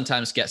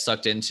sometimes get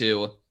sucked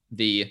into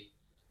the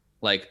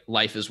like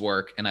life is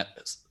work, and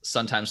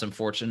sometimes I'm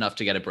fortunate enough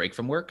to get a break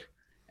from work,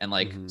 and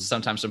like Hmm.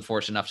 sometimes I'm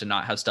fortunate enough to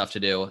not have stuff to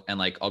do, and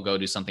like I'll go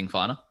do something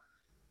fun.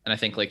 And I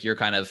think like you're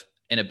kind of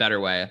in a better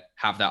way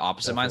have that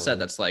opposite mindset Definitely.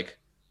 that's like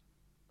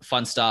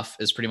fun stuff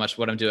is pretty much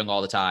what I'm doing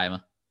all the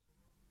time,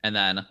 and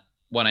then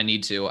when I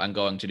need to, I'm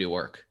going to do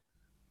work.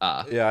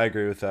 Yeah, I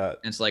agree with that.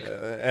 And it's like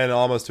And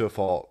almost to a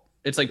fault.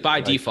 by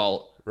Like,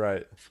 default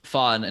right.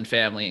 fun and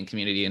family and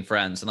community and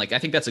friends, and like I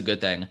think that's a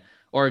good thing.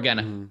 Or again,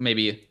 Hmm.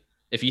 maybe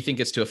if you think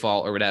it's to a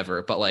fault or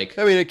whatever, but like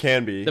I mean, it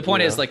can be, the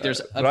point is like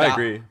there's but I about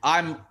agree.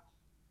 I'm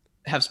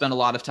have spent a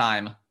lot of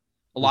time,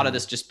 a lot of Hmm.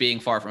 this just being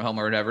far from home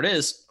or whatever it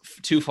is,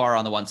 too far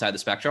on the one side of the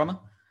spectrum,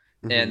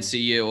 and Hmm. see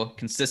you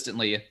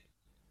consistently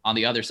on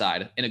the other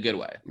side in a good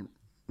way.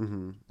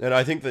 Hmm. And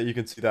I think that you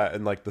can see that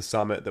in like the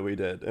summit that we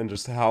did, and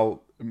just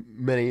how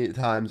many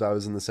times I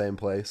was in the same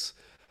place.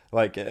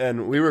 Like,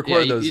 and we Yeah,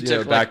 recorded you those,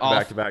 took like back to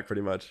back off. to back,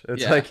 pretty much.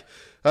 It's Yeah. like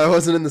I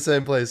wasn't in the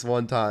same place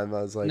one time.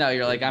 I was like No,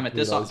 you're like, I'm at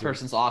between this all these different.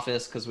 person's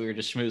office because we were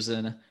just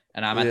schmoozing,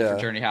 and I'm at the Yeah,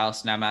 fraternity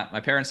house, and I'm at my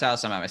parents'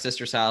 house, I'm at my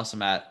sister's house,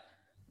 I'm at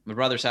my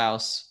brother's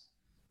house.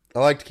 I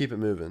like to keep it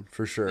moving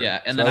for sure.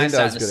 Yeah, and So then I I think that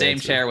sat was in a the good same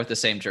answer. chair with the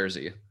same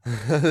jersey,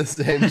 The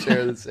same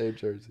chair, the same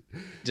jersey.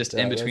 just in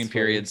Yeah, between that's funny.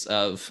 periods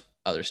of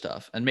other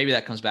stuff. And maybe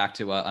that comes back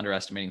to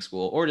underestimating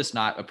school or just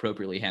not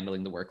appropriately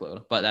handling the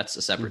workload. But that's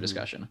a separate Hmm.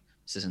 discussion.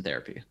 This isn't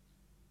therapy.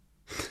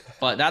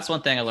 But that's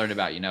one thing I learned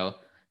about,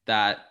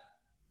 that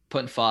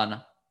putting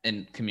fun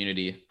and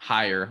community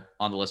higher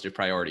on the list of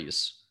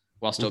priorities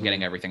while still Hmm.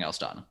 getting everything else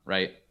done,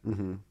 right?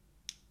 Hmm.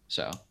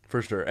 So,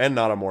 For sure, and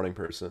not a morning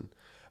person.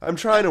 I'm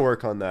trying to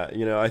work on that.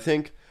 I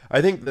think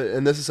that,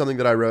 and this is something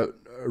that I wrote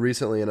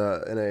recently in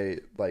a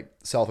like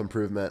self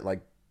improvement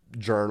like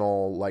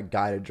journal, like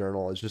guided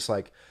journal. It's just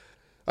like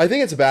I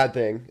think it's a bad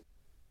thing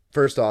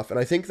first off, and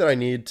I think that I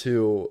need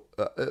to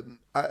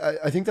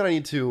I think that I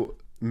need to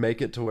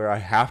make it to where I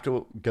have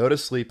to go to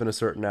sleep in a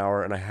certain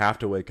hour and I have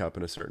to wake up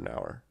in a certain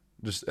hour.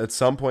 Just at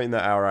some point in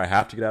that hour, I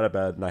have to get out of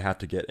bed and I have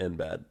to get in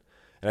bed.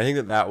 And I think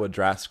that that would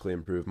drastically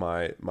improve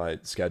my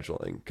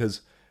scheduling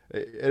because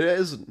it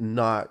is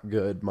not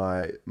good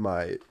my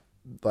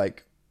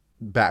like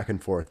back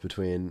and forth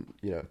between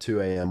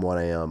 2 a.m. 1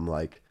 a.m.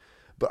 like,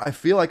 but I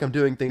feel like I'm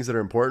doing things that are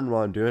important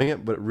while I'm doing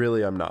it, but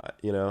really I'm not.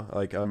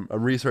 Like I'm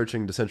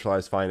researching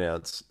decentralized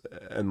finance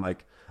and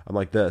like I'm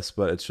like this,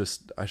 but it's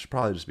just I should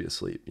probably just be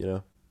asleep.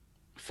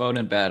 phone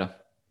in bed,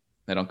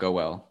 they don't go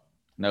well.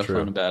 No phone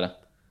True. in bed.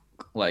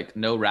 Like,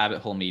 no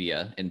rabbit hole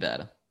media in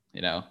bed,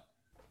 It's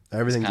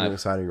Everything's kind an of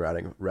exciting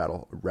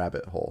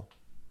rabbit hole.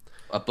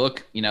 a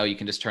book, you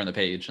can just turn the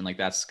page and, like,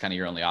 that's kind of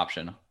your only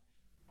option.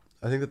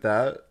 I think that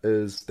that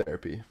is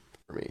therapy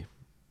for me,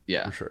 for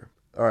Yeah. sure.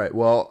 All right.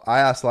 Well, I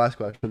asked the last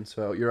question,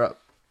 so you're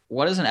up.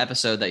 What is an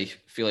episode that you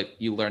feel like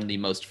you learned the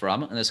most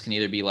from? And this can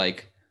either be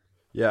like,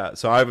 Yeah.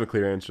 So I have a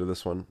clear answer to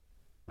this one.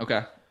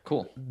 okay,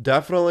 cool.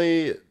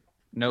 Definitely,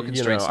 No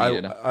constraints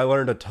needed. I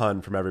learned a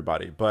ton from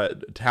everybody,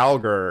 but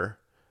Talger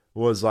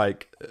was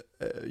like,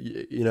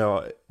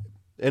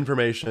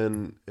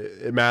 information.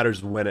 It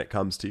matters when it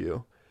comes to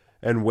you,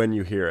 and when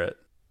you hear it.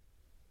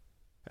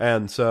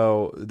 And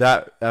so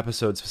that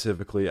episode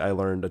specifically, I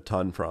learned a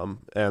ton from,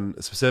 and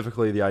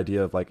specifically the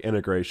idea of like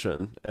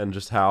integration and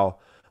just how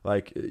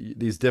like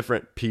these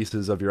different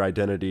pieces of your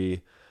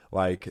identity,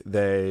 like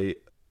they,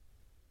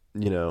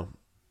 you know,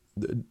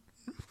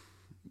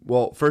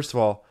 well, first of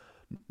all,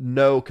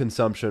 no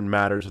consumption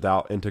matters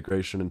without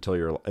integration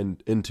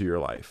into your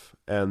life,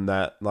 and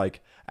that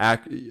like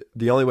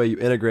the only way you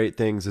integrate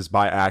things is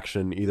by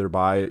action, either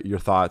by your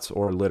thoughts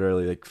or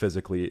literally like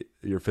physically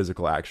your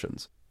physical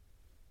actions.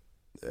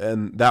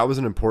 And that was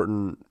an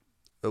important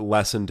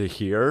lesson to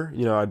hear.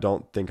 I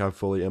don't think I've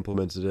fully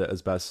implemented it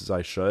as best as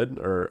I should,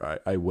 or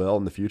I will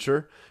in the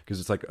future,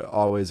 because it's like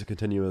always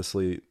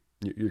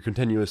you're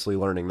continuously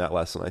learning that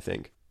lesson, I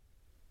think.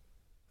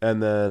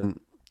 And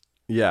then,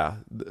 yeah,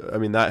 I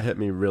mean, that hit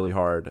me really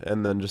hard.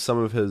 And then just some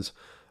of his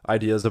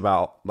ideas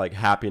about like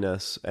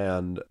happiness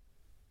and,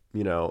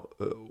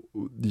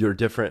 your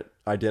different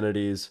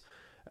identities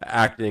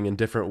acting in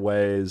different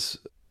ways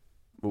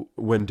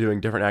when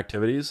doing different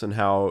activities, and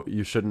how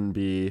you should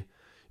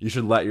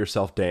let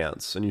yourself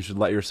dance, and you should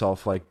let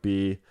yourself like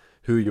be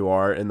who you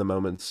are in the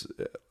moments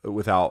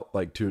without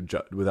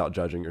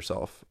judging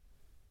yourself.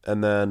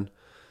 And then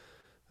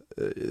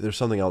there's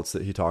something else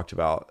that he talked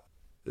about.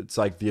 It's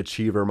like the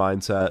achiever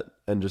mindset,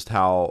 and just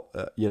how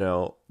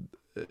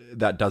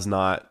that does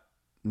not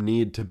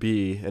need to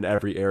be in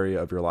every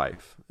area of your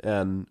life.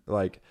 And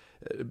like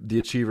the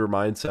achiever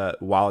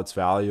mindset, while it's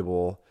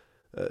valuable,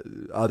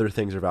 other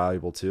things are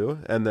valuable too.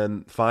 And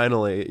then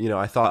finally,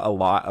 I thought a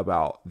lot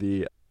about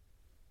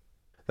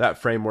that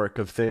framework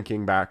of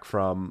thinking back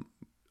from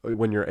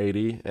when you're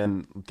 80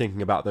 and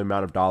thinking about the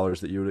amount of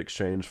dollars that you would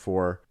exchange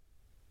for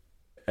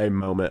a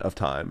moment of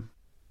time,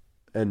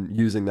 and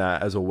using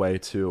that as a way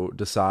to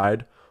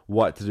decide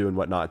what to do and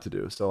what not to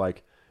do. So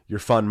like your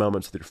fun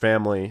moments with your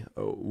family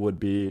would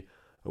be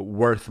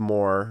worth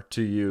more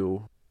to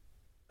you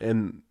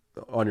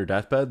on your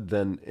deathbed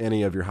than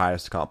any of your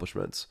highest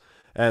accomplishments.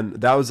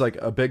 And that was like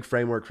a big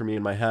framework for me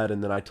in my head.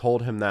 And then I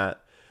told him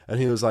that, and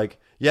he was like,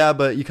 yeah,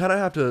 but you kind of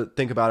have to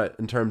think about it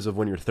in terms of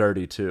when you're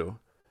 30 too.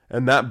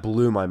 And that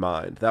blew my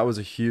mind. That was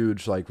a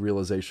huge like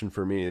realization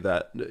for me,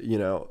 that,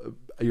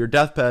 your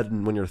deathbed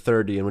and when you're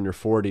 30 and when you're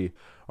 40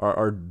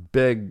 are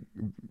big,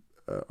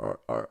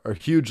 are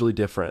hugely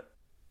different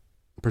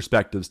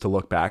perspectives to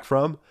look back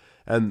from.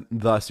 And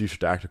thus you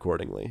should act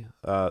accordingly.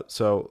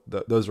 So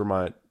those were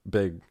my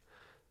big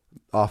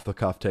off the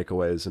cuff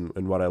takeaways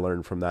and what I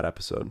learned from that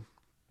episode.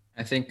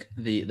 I think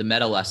the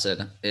meta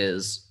lesson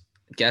is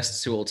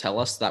guests who will tell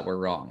us that we're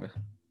wrong,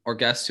 or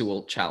guests who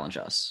will challenge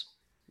us.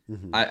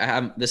 Mm-hmm. I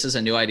have, this is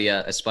a new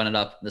idea. I spun it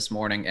up this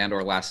morning and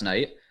or last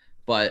night,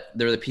 but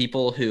they're the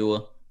people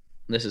who,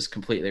 this is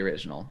completely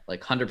original,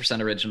 like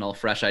 100% original,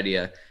 fresh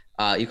idea.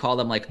 You call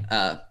them like,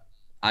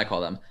 I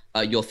call them,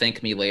 you'll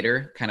thank me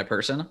later kind of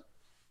person.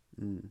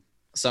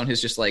 Someone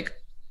who's just like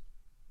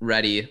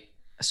ready.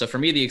 So for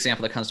me, the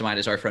example that comes to mind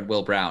is our friend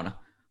Will Brown,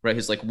 right?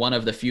 Who's like one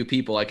of the few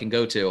people I can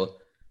go to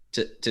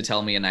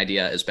tell me an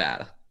idea is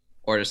bad,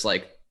 or just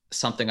like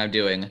something I'm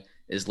doing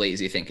is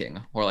lazy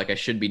thinking, or like I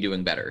should be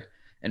doing better.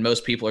 And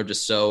most people are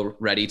just so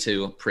ready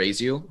to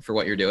praise you for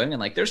what you're doing. And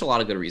like, there's a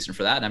lot of good reason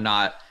for that. And I'm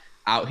not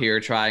out here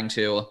trying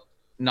to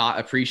not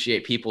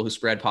appreciate people who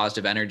spread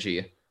positive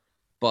energy,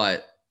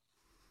 but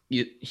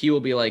he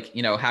will be like,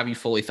 have you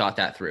fully thought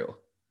that through?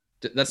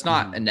 That's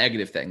not a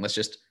negative thing. That's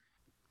just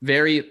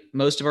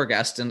most of our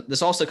guests. And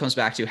this also comes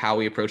back to how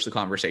we approach the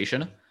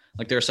conversation.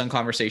 Like there are some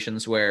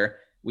conversations where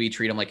we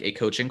treat them like a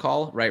coaching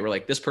call, right? We're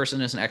like, this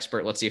person is an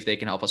expert. Let's see if they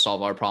can help us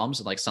solve our problems.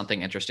 And like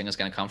something interesting is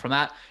going to come from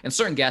that. And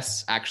certain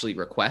guests actually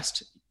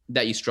request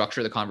that you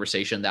structure the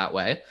conversation that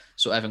way.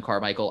 So Evan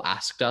Carmichael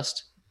asked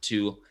us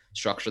to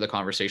structure the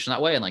conversation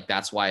that way. And like,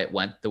 that's why it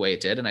went the way it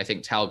did. And I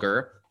think Tal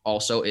Gur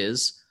also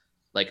is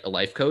like a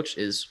life coach,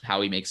 is how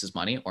he makes his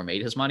money or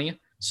made his money.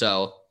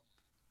 So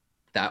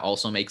that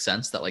also makes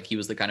sense that like he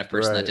was the kind of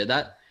person that did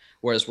that.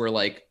 Whereas we're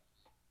like,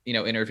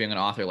 interviewing an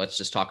author, let's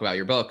just talk about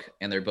your book.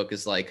 And their book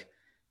is like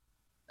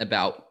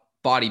about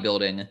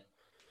bodybuilding.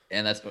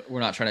 And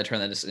we're not trying to turn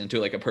that into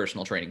like a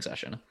personal training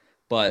session,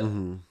 but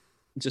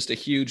just a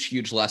huge,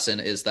 huge lesson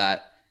is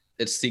that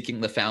it's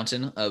seeking the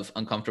fountain of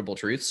uncomfortable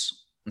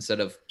truths instead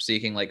of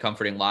seeking like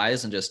comforting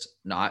lies and just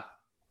not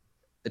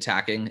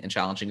attacking and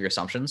challenging your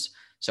assumptions.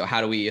 So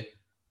how do we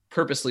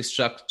purposely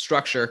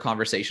structure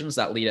conversations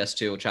that lead us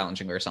to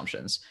challenging our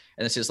assumptions?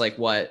 And this is like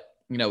what,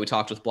 we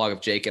talked with Blog of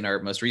Jake in our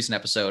most recent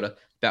episode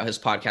about his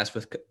podcast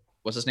with,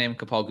 what's his name?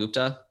 Kapil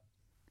Gupta?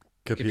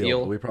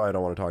 Kapil. We probably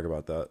don't want to talk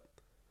about that.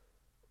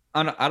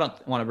 I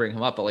don't want to bring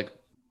him up, but like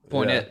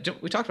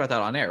we talked about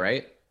that on air,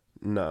 right?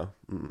 No.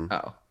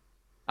 Oh,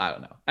 I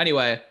don't know.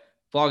 Anyway,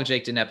 Blog of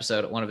Jake did an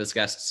episode. One of his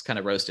guests kind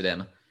of roasted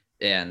him,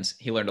 and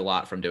he learned a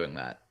lot from doing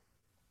that.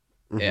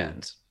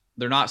 And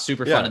they're not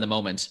super fun in the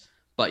moment,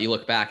 but you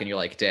look back and you're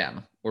like,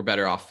 damn, we're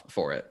better off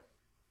for it.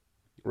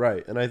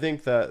 Right. And I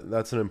think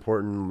that's an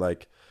important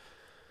like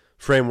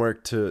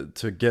framework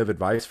to give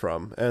advice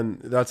from. And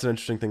that's an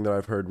interesting thing that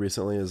I've heard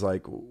recently is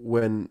like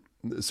when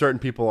certain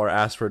people are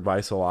asked for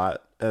advice a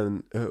lot,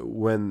 and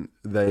when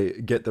they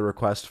get the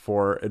request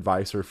for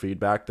advice or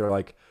feedback, they're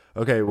like,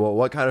 okay, well,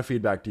 what kind of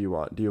feedback do you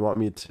want? Do you want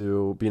me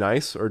to be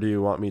nice, or do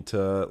you want me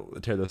to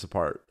tear this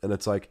apart? And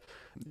it's like,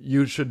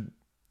 you should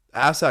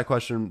ask that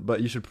question,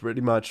 but you should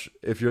pretty much,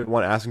 if you're the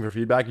one asking for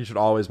feedback, you should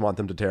always want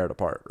them to tear it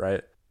apart,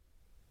 right?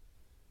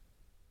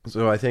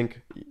 So I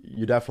think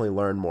you definitely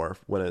learn more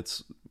when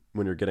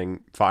you're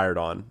getting fired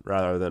on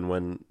rather than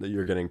when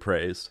you're getting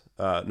praised,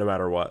 no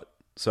matter what.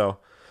 So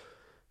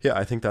yeah,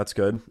 I think that's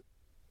good.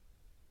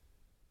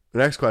 The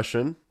next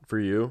question for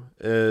you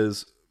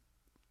is,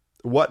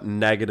 what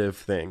negative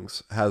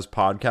things has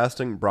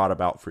podcasting brought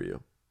about for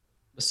you?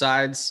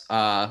 Besides,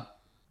 I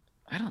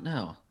don't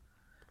know.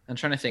 I'm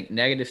trying to think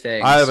negative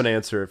things. I have an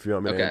answer if you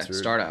want me to answer.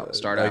 Start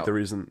out. Like the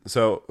reason.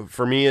 So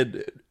for me,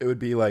 it would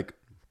be like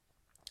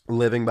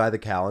living by the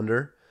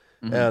calendar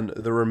and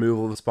the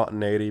removal of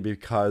spontaneity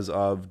because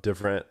of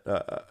different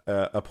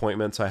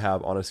appointments I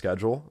have on a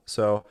schedule.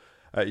 So,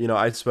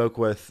 I spoke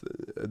with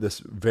this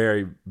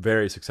very,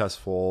 very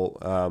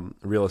successful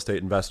real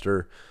estate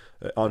investor,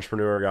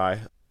 entrepreneur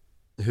guy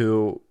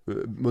who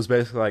was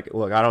basically like,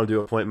 look, I don't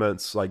do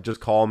appointments. Like, just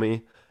call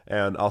me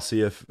and I'll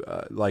see if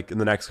like in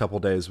the next couple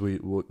of days we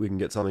can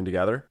get something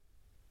together.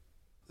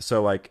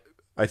 So like,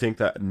 I think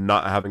that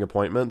not having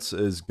appointments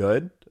is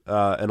good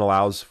and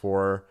allows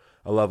for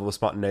a level of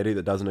spontaneity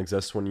that doesn't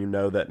exist when you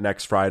know that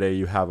next Friday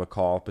you have a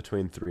call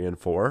between 3 and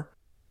 4.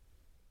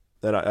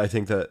 And I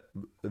think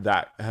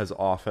that has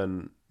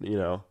often,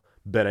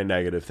 been a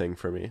negative thing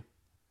for me.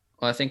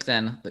 Well, I think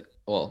then,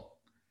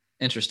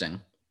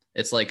 interesting.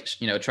 It's like,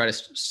 try to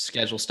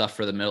schedule stuff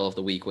for the middle of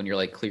the week when you're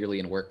like clearly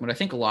in work. But I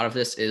think a lot of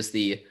this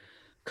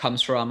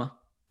comes from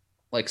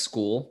like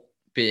school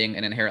being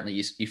an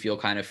inherently, you feel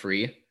kind of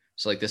free.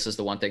 So like, this is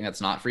the one thing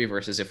that's not free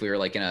versus if we were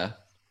like in a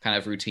kind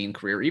of routine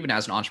career, even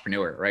as an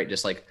entrepreneur, right?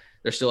 Just like,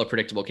 there's still a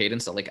predictable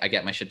cadence that like, I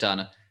get my shit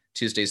done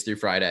Tuesdays through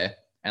Friday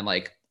and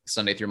like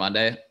Sunday through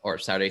Monday or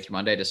Saturday through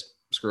Monday, just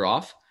screw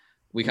off.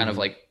 We kind of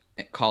like,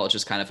 college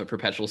is kind of a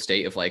perpetual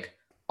state of like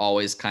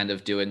always kind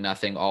of doing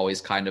nothing,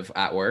 always kind of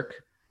at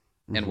work,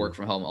 and work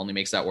from home only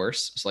makes that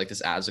worse. So like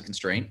this adds a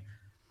constraint.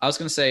 I was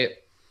going to say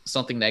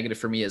something negative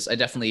for me is I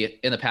definitely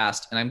in the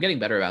past, and I'm getting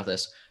better about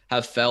this,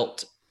 have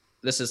felt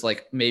this is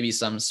like maybe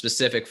some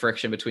specific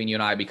friction between you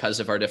and I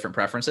because of our different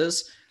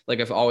preferences. Like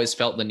I've always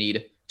felt the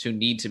need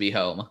to be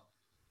home.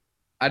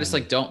 I just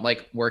like don't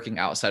like working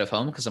outside of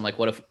home because I'm like,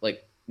 what if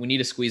like we need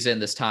to squeeze in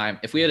this time?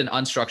 If we had an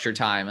unstructured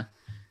time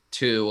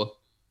to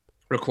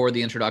record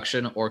the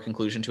introduction or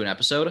conclusion to an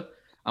episode,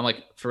 I'm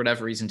like, for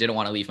whatever reason, didn't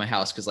want to leave my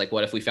house because like,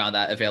 what if we found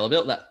that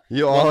availability? That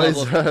you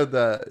always heard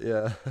that,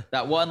 yeah.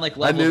 That one like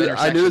level of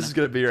intersection. I knew this was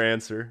gonna be your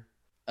answer.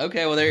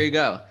 Okay, well there you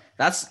go.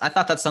 I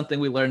thought that's something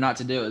we learned not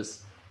to do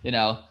is,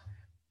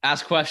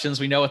 ask questions.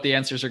 We know what the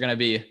answers are gonna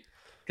be.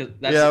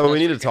 But we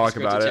need to talk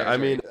about it. I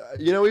mean,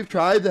 we've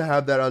tried to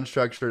have that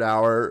unstructured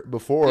hour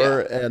before,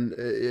 and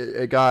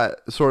it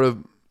got sort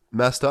of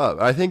messed up.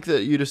 I think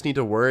that you just need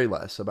to worry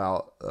less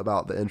about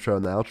the intro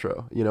and the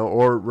outro,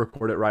 or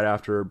record it right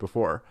after or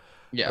before.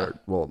 Yeah. Or,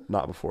 well,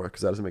 not before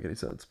because that doesn't make any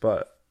sense.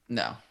 But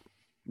no,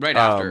 right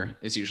after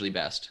is usually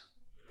best.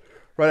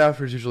 Right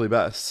after is usually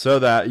best, so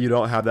that you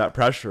don't have that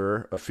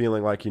pressure of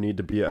feeling like you need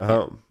to be at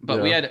home.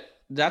 But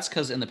that's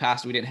because in the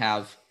past we didn't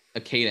have a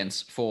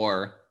cadence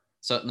for.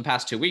 So in the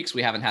past 2 weeks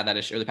we haven't had that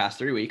issue. Or the past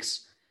 3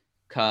 weeks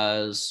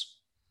because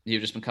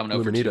you've just been coming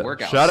over to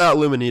workouts. Shout out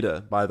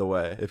Luminita, by the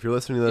way. If you're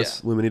listening to this,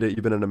 Luminita,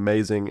 you've been an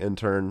amazing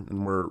intern,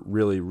 and we're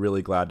really,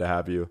 really glad to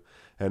have you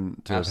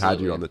and to have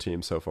had you on the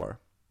team so far.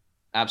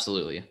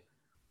 Absolutely.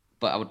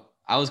 But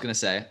I was going to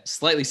say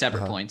slightly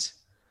separate points.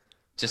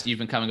 Just you've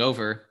been coming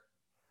over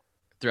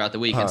throughout the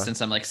week. And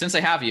since I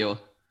have you,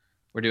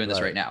 we're doing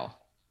this right now.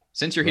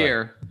 Since you're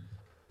here.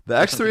 The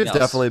X3 has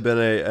definitely been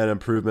an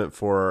improvement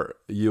for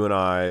you and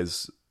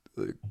I's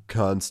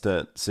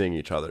constant seeing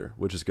each other,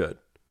 which is good.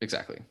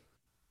 Exactly.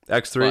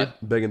 X3,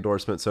 big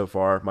endorsement so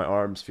far. My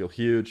arms feel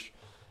huge.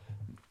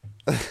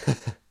 I'm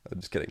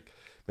just kidding.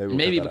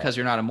 Maybe because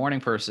you're not a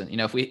morning person.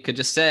 If we could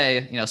just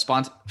say,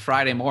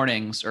 Friday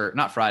mornings, or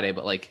not Friday,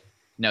 but like,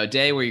 a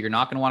day where you're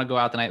not going to want to go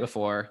out the night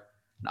before.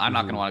 I'm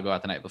not going to want to go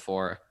out the night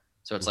before.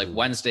 So it's like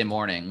Wednesday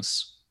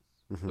mornings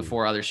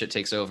before other shit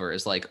takes over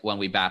is like when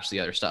we batch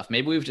the other stuff.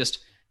 Maybe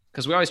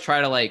because we always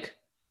try to like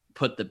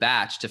put the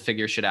batch to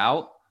figure shit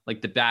out.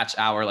 Like the batch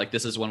hour, like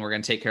this is when we're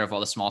going to take care of all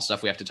the small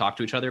stuff we have to talk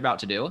to each other about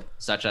to do,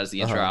 such as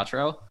the intro,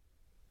 outro.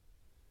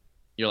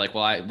 You're like,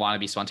 well, I want to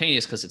be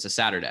spontaneous because it's a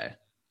Saturday.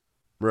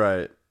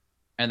 Right.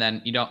 And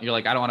then you're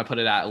like, I don't want to put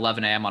it at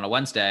 11 a.m. on a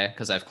Wednesday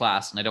because I have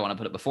class, and I don't want to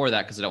put it before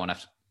that because I don't want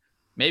to.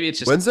 Maybe it's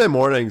just Wednesday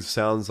mornings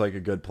sounds like a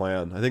good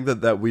plan. I think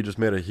that we just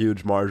made a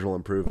huge marginal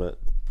improvement.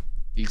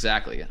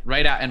 Exactly.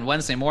 Right out, and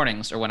Wednesday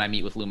mornings are when I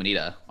meet with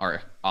Luminita,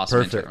 our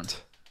awesome intern.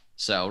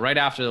 So right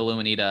after the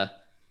Luminita,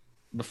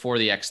 before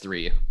the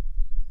X3,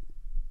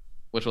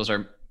 which was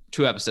our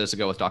 2 episodes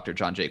ago with Dr.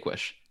 John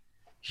Jaquish.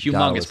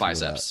 Humongous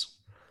biceps.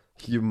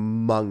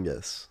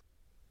 Humongous.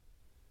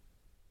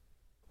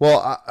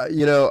 Well,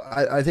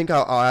 I think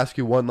I'll ask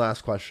you one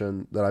last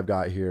question that I've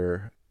got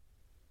here.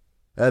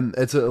 And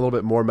it's a little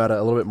bit more meta,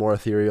 a little bit more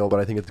ethereal, but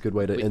I think it's a good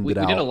way to end We it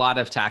out. did a lot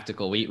of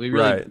tactical. We really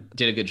Right.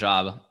 did a good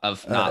job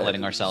of not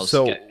letting ourselves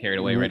So, get carried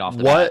away right off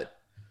the bat what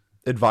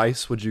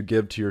advice would you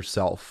give to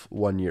yourself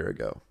 1 year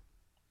ago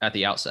at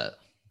the outset.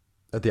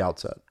 at the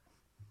outset?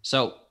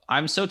 So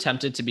I'm so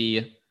tempted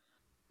to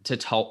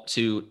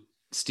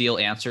steal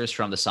answers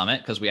from the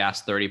summit because we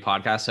asked 30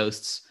 podcast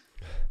hosts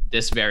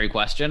this very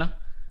question.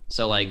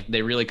 So like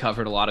they really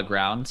covered a lot of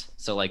ground.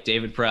 So like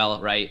David Perel,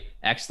 right?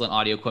 Excellent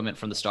audio equipment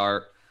from the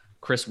start.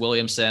 Chris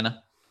Williamson.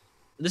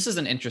 This is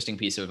an interesting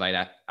piece of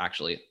advice,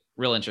 actually.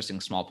 Real interesting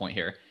small point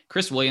here.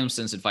 Chris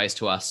Williamson's advice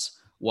to us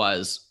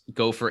was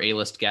go for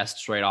A-list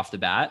guests right off the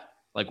bat.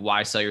 Like,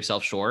 why sell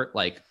yourself short?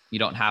 Like, you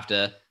don't have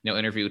to,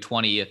 interview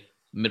 20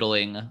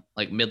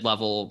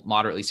 mid-level,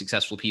 moderately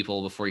successful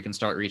people before you can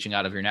start reaching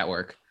out of your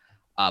network.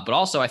 But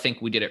also, I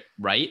think we did it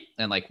right.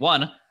 And like,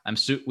 one,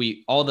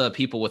 all the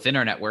people within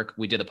our network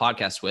we did the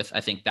podcast with,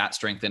 I think that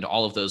strengthened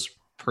all of those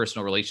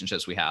personal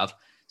relationships we have.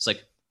 It's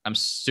like, I'm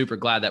super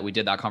glad that we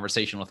did that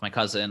conversation with my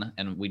cousin,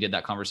 and we did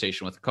that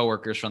conversation with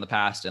coworkers from the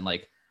past and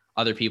like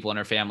other people in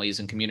our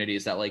families and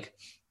communities that like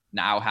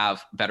now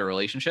have better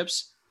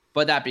relationships.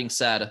 But that being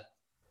said,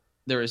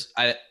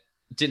 I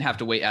didn't have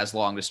to wait as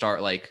long to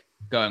start like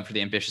going for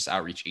the ambitious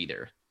outreach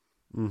either.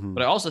 Mm-hmm.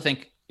 But I also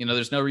think,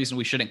 there's no reason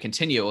we shouldn't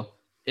continue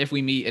if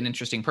we meet an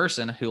interesting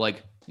person who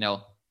like,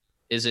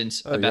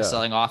 isn't a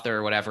best-selling author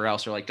or whatever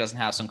else, or like doesn't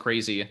have some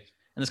crazy, and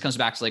this comes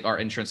back to like our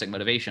intrinsic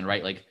motivation,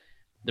 right? Like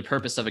the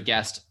purpose of a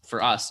guest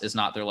for us is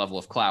not their level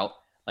of clout.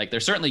 Like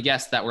there's certainly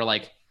guests that were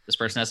like, this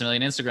person has 1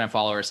 million Instagram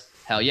followers.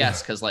 Hell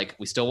yes. Cause like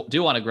we still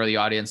do want to grow the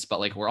audience, but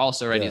like we're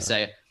also ready to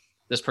say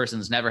this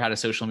person's never had a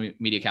social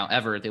media account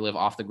ever. They live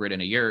off the grid in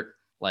a yurt.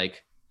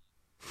 Like,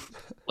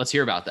 let's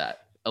hear about that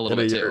a little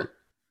bit too.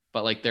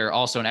 But like they're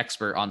also an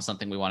expert on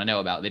something we want to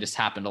know about. They just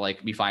happen to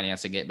like be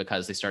financing it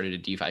because they started a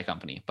DeFi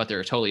company, but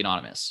they're totally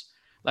anonymous.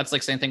 That's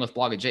like same thing with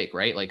Blog of Jake,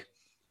 right? Like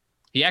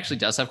he actually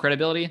does have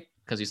credibility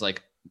because he's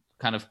like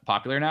kind of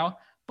popular now,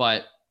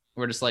 but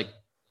we're just like,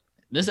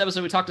 this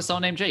episode we talked to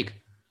someone named Jake.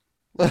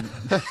 But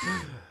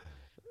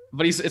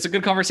it's a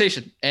good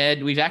conversation,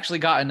 and we've actually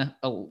gotten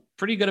a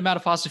pretty good amount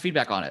of positive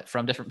feedback on it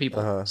from different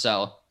people.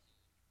 So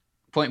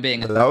point being,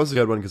 that was a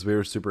good one because we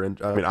were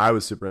I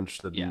was super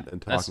interested in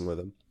talking with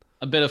him.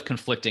 A bit of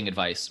conflicting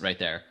advice right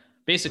there.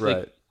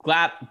 Basically,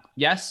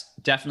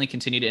 definitely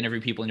continue to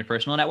interview people in your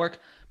personal network,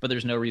 but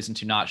there's no reason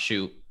to not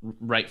shoot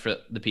right for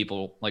the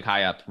people like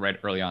high up right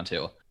early on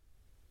too.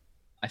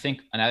 I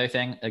think another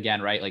thing,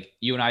 again, right, like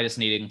you and I just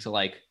needing to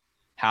like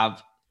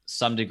have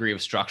some degree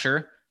of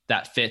structure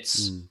that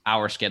fits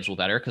our schedule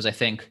better. Cause I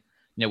think,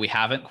 we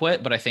haven't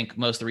quit, but I think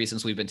most of the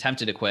reasons we've been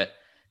tempted to quit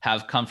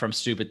have come from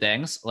stupid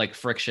things like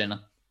friction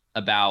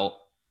about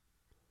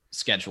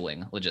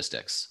scheduling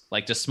logistics,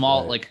 like just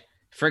small, like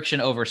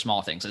friction over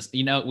small things. It's,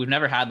 we've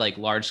never had like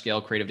large scale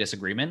creative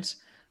disagreements,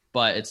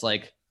 but it's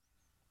like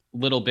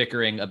little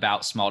bickering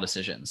about small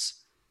decisions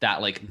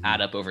that like add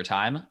up over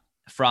time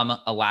from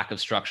a lack of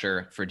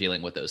structure for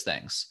dealing with those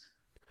things.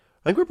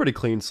 I think we're pretty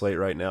clean slate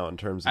right now in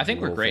terms of I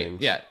think we're great.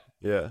 Things.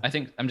 Yeah. I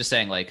think I'm just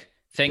saying like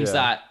things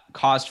that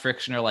caused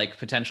friction or like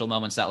potential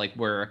moments that like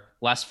were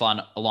less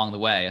fun along the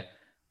way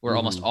were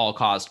almost all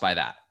caused by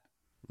that.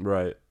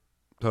 Right.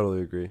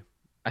 Totally agree.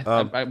 I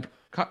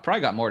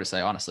probably got more to say,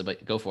 honestly,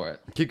 but go for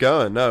it. Keep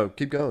going. No,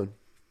 keep going.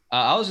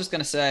 I was just going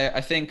to say, I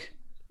think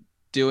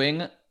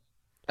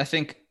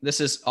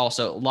this is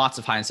also lots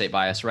of hindsight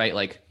bias, right?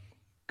 Like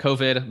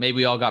COVID, maybe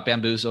we all got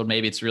bamboozled.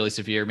 Maybe it's really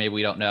severe. Maybe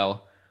we don't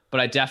know. But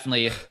I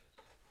definitely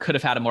could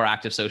have had a more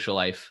active social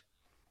life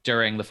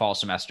during the fall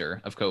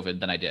semester of COVID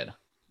than I did.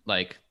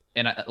 Like,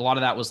 and a lot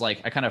of that was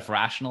like, I kind of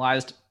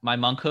rationalized my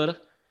monkhood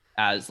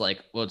as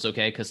like, well, it's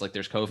okay because like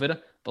there's COVID,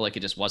 but like it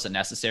just wasn't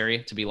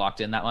necessary to be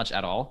locked in that much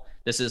at all.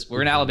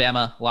 We're in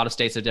Alabama. A lot of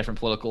states have different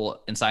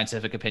political and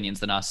scientific opinions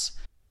than us.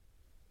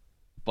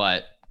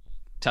 But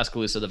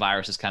Tuscaloosa, the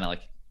virus is kind of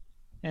like,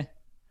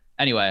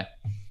 Anyway,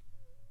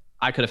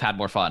 I could have had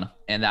more fun,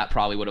 and that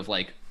probably would have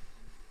like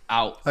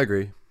I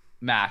agree.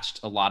 Matched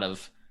a lot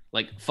of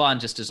like fun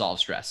just dissolve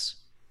stress.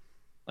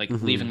 Like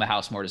leaving the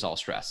house more dissolve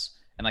stress.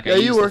 And like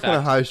you were kind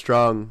of high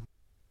strung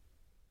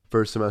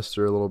first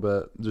semester a little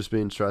bit, just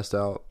being stressed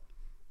out.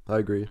 I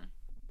agree.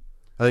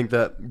 I think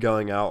that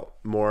going out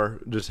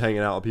more, just hanging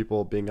out with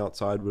people, being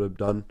outside would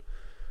have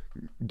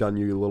done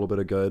you a little bit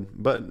of good,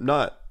 but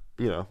not,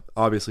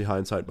 obviously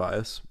hindsight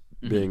bias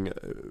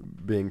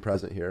being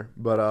present here.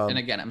 But and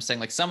again, I'm saying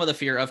like some of the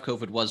fear of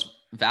COVID was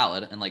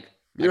valid and like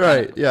you're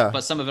right,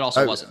 but some of it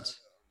also wasn't.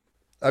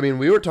 I mean,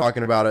 we were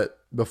talking about it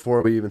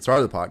before we even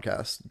started the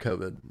podcast,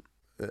 COVID.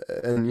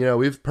 And,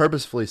 we've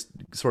purposefully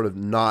sort of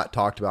not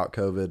talked about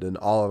COVID in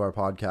all of our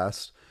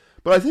podcasts.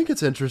 But I think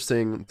it's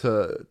interesting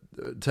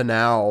to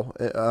now,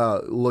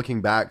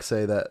 looking back,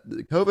 say that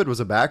COVID was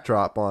a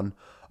backdrop on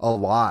a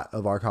lot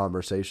of our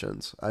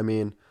conversations. I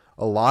mean,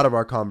 a lot of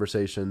our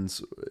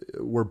conversations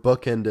were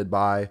bookended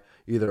by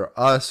either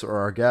us or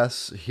our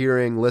guests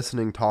hearing,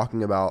 listening,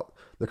 talking about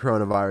the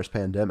coronavirus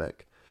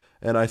pandemic.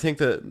 And I think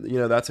that,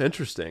 that's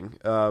interesting.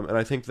 And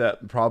I think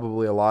that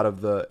probably a lot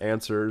of the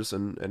answers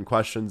and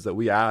questions that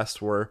we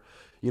asked were,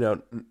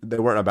 they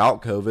weren't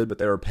about COVID, but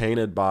they were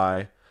painted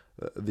by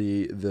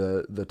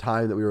the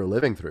time that we were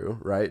living through,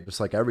 right? Just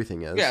like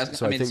everything is. Yeah,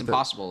 So I mean, it's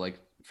impossible like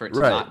for it to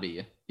not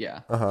be.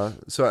 Yeah.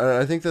 So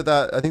I think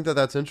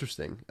that's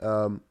interesting.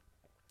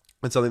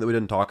 It's something that we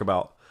didn't talk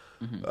about.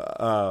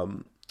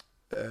 And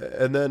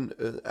then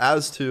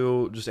as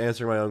to just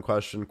answering my own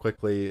question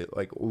quickly,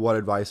 like what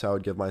advice I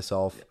would give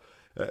myself.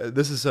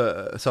 This is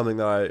something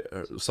that I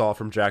saw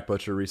from Jack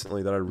Butcher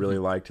recently that I really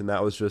liked, and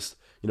that was just,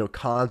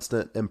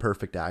 constant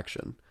imperfect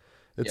action.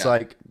 It's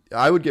like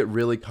I would get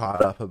really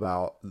caught up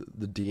about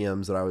the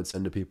DMs that I would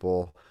send to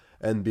people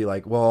and be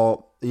like,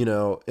 well, in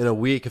a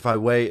week, if I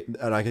wait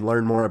and I can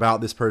learn more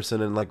about this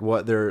person and like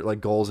what their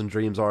like goals and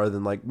dreams are,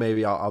 then like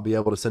maybe I'll be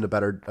able to send a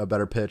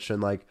better pitch.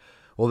 And like,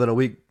 well, then a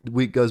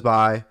week goes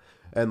by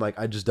and like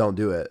I just don't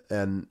do it.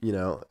 And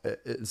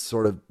it's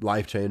sort of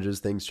life changes,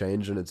 things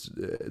change, and it's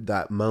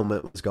that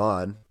moment was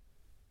gone.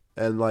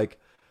 And like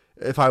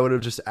if I would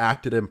have just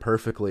acted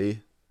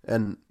imperfectly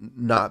and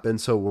not been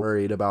so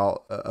worried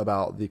about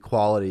the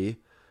quality,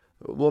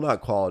 well,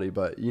 not quality,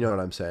 but you know what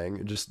I'm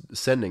saying, just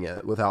sending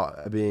it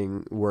without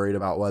being worried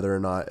about whether or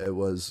not it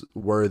was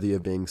worthy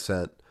of being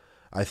sent,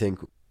 I think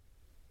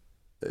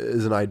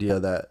is an idea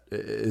that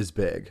is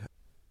big.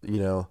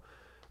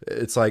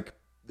 It's like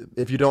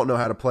if you don't know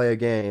how to play a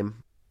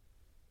game,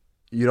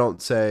 you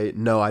don't say,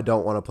 no, I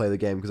don't want to play the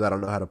game because I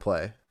don't know how to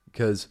play,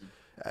 because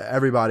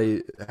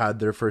everybody had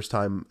their first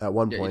time at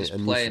one point. You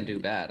just play and do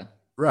bad.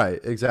 Right,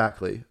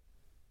 exactly.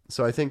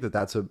 So I think that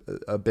that's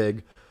a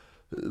big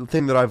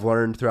thing that I've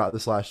learned throughout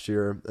this last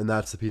year, and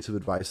that's the piece of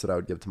advice that I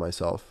would give to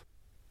myself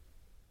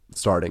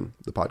starting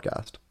the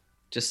podcast.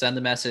 Just send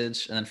the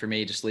message, and then for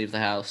me, just leave the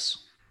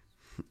house.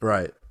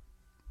 Right.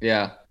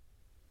 Yeah.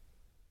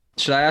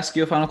 Should I ask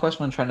you a final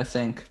question? I'm trying to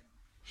think.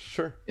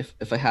 Sure.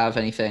 If I have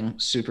anything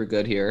super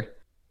good here.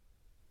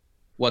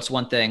 What's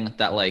one thing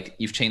that like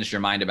you've changed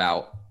your mind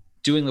about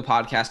doing the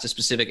podcast, a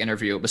specific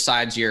interview,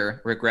 besides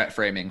your regret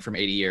framing from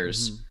 80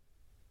 years? Mm-hmm.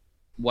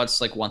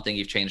 What's like one thing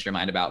you've changed your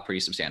mind about pretty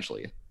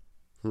substantially?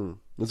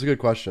 That's a good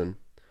question.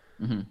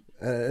 Mm-hmm.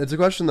 It's a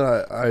question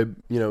that I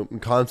am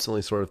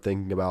constantly sort of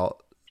thinking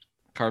about.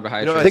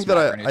 Carbohydrates.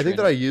 I think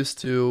that I used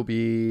to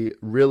be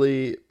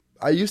really.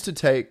 I used to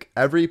take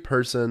every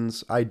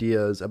person's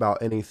ideas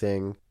about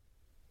anything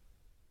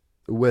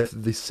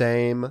with the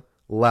same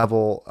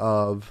level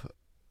of.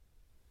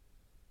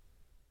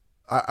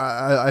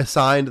 I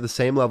assigned the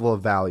same level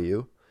of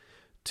value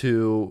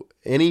to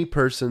any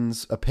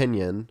person's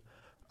opinion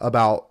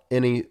about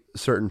any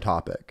certain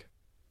topic.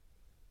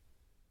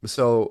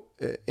 So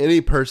any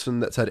person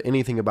that said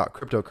anything about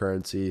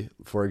cryptocurrency,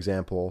 for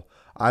example,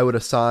 I would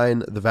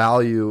assign the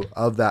value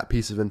of that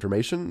piece of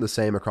information the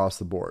same across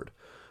the board,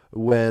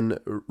 when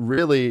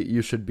really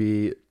you should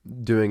be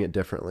doing it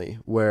differently,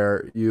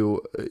 where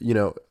you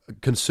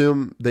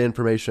consume the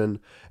information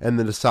and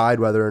then decide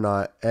whether or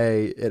not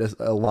A, it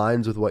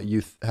aligns with what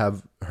you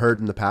have heard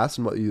in the past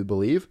and what you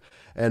believe,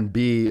 and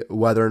B,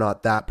 whether or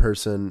not that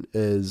person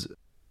is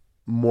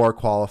more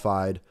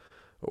qualified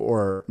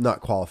or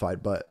not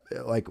qualified, but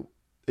like,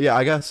 yeah,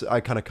 I guess I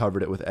kind of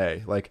covered it with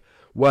A, like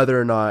whether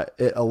or not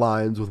it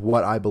aligns with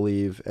what I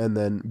believe, and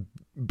then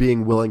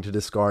being willing to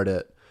discard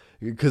it.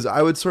 Because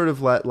I would sort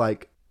of let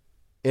like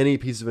any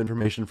piece of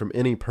information from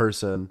any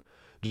person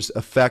just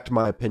affect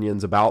my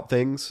opinions about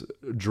things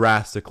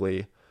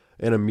drastically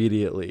and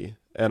immediately.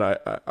 And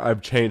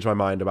I've changed my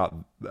mind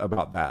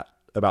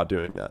about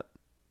doing that.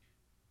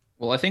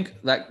 Well, I think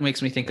that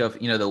makes me think of,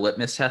 the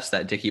litmus test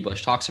that Dickie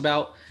Bush talks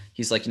about.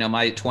 He's like,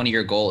 my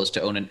 20-year goal is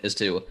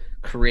to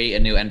create a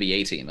new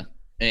NBA team.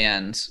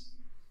 And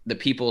the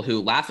people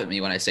who laugh at me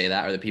when I say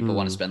that are the people I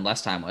want to spend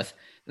less time with,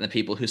 and the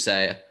people who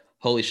say,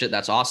 holy shit,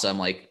 that's awesome.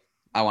 Like,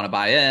 I want to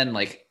buy in.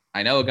 Like,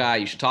 I know a guy,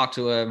 you should talk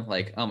to him.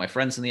 Like, oh, my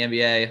friend's in the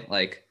NBA.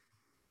 Like,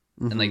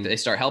 and like they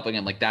start helping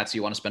him. Like, that's who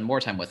you want to spend more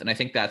time with. And I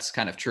think that's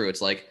kind of true.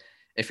 It's like,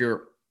 if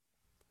you're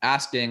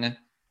asking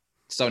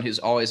someone who's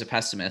always a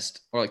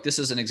pessimist, or like, this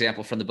is an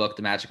example from the book,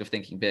 The Magic of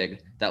Thinking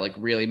Big, that like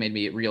really made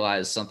me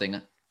realize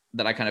something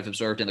that I kind of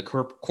observed in the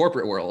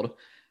corporate world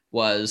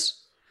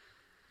was,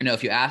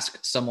 if you ask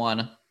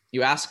someone,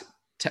 you ask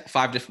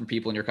 5 different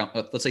people in your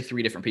company, let's say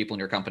 3 different people in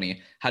your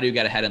company, how do you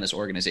get ahead in this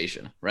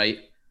organization, right?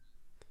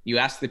 You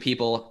ask the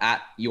people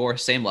at your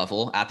same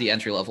level, at the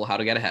entry level, how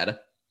to get ahead,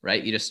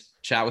 right? You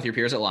just chat with your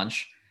peers at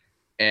lunch,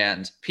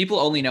 and people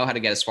only know how to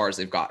get as far as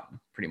they've gotten,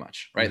 pretty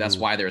much, right? That's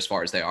why they're as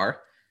far as they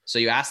are. So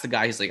you ask the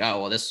guy, he's like,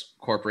 oh, well, this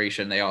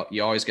corporation,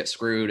 you always get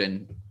screwed,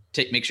 and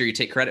make sure you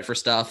take credit for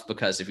stuff,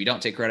 because if you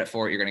don't take credit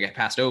for it, you're going to get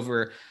passed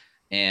over.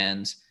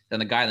 And then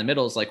the guy in the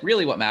middle is like,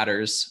 really what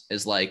matters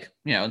is like,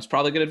 it's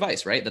probably good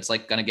advice, right? That's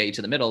like going to get you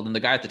to the middle. Then the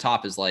guy at the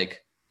top is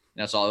like,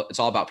 it's all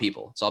about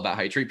people. It's all about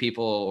how you treat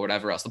people or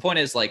whatever else. The point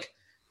is like,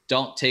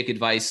 don't take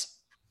advice.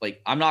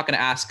 Like, I'm not going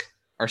to ask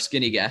our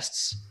skinny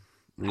guests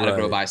how to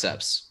grow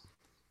biceps.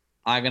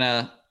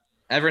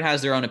 Everyone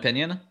has their own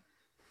opinion,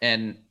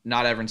 and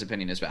not everyone's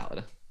opinion is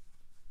valid.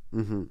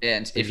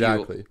 And if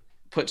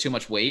put too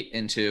much weight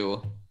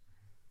into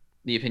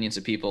the opinions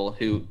of people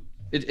who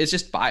it's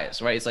just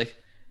bias, right? It's like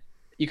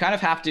you kind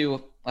of have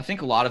to. I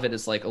think a lot of it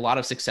is like a lot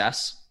of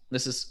success.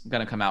 This is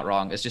gonna come out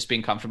wrong. It's just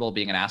being comfortable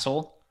being an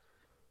asshole.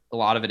 A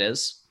lot of it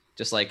is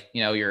just like,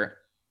 you know, you're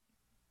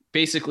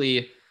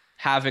basically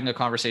having a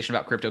conversation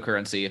about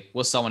cryptocurrency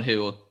with someone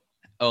who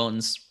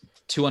owns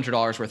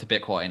 $200 worth of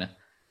Bitcoin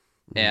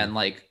and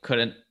like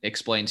couldn't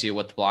explain to you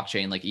what the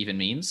blockchain like even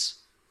means,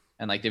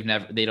 and like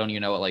they don't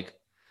even know what like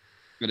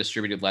a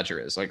distributed ledger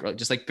is, like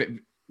just like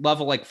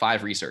level like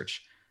 5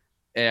 research,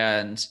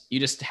 and you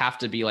just have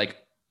to be like,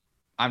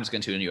 I'm just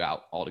going to tune you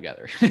out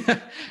altogether.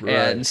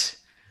 And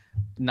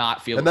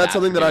not feel. And that's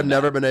something that I've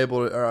never been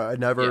able to, or I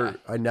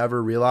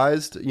never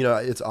realized. You know,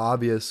 it's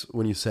obvious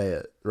when you say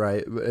it,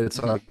 right?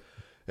 It's like,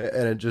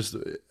 and it just,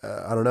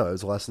 I don't know. It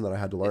was a lesson that I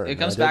had to learn. It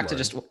comes back to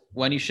just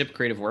when you ship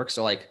creative work.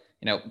 So like,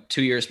 you know,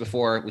 2 years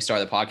before we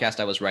started the podcast,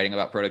 I was writing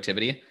about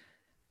productivity,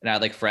 and I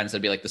had like friends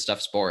that'd be like, "This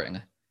stuff's boring,"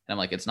 and I'm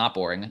like, "It's not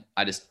boring.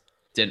 I just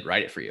didn't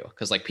write it for you,"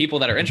 because like people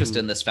that are interested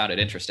in this found it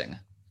interesting.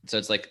 So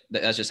it's like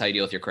that's just how you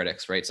deal with your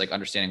critics, right? It's like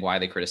understanding why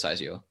they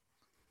criticize you,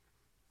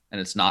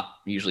 and it's not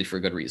usually for a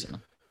good reason.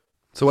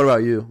 So what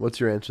about you? What's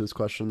your answer to this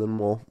question? Then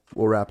we'll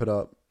wrap it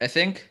up. I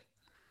think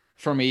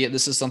for me,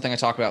 this is something I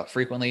talk about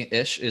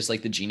frequently-ish, is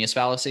like the genius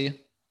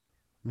fallacy.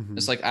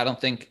 It's like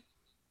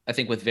I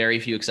think with very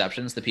few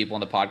exceptions, the people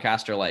on the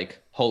podcast are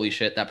like, "Holy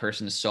shit, that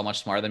person is so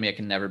much smarter than me. I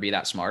can never be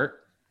that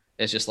smart."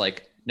 It's just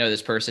like, no,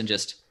 this person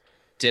just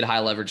did high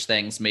leverage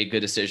things, made good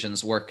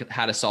decisions,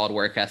 had a solid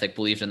work ethic,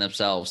 believed in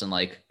themselves. And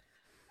like,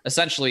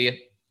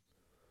 essentially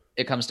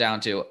it comes down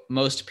to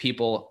most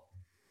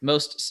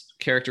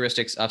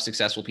characteristics of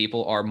successful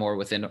people are more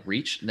within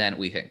reach than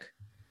we think,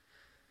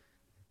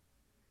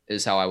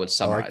 is how I would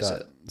summarize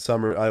it.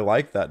 I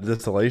like that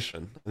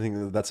distillation. I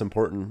think that's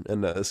important,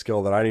 and a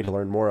skill that I need to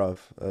learn more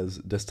of is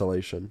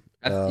distillation.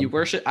 I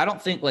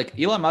don't think like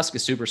Elon Musk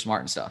is super smart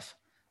and stuff,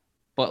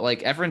 but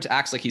like everyone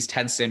acts like he's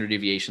 10 standard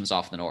deviations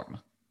off the norm.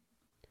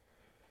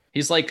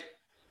 He's like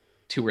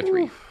 2 or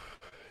 3.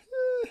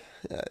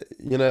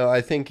 You know, I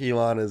think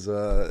Elon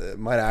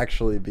might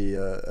actually be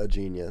a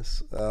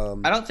genius.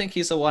 I don't think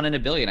he's a 1 in a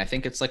billion. I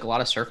think it's like a lot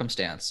of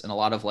circumstance and a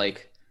lot of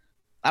like,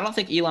 I don't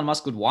think Elon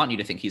Musk would want you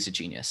to think he's a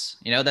genius.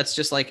 You know, that's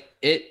just like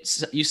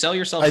you sell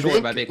yourself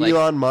short by being like,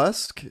 Elon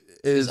Musk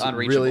is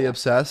really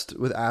obsessed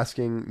with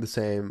asking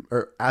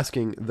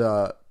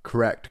the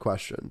correct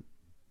question.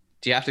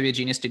 Do you have to be a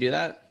genius to do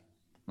that?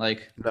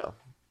 Like, no.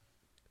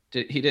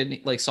 He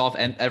didn't like solve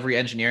every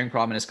engineering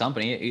problem in his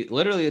company. He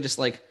literally just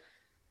like,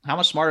 how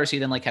much smarter is he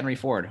than like Henry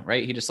Ford,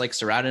 right? He just like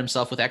surrounded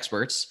himself with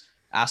experts,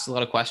 asked a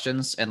lot of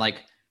questions, and like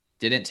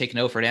didn't take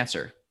no for an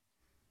answer,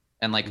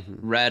 and like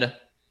read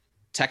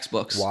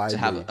textbooks to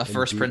have a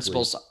first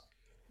principles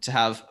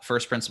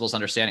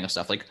understanding of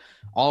stuff. Like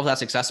all of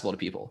that's accessible to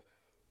people.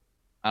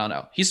 I don't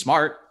know. He's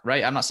smart,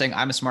 right? I'm not saying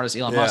I'm as smart as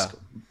Elon Musk,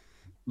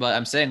 but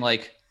I'm saying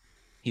like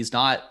he's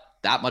not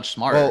that much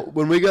smarter. Well,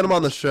 when we get him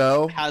on the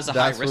show,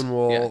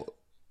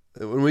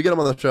 when we get him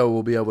on the show,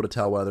 we'll be able to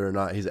tell whether or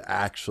not he's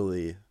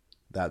actually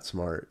that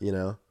smart. You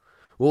know,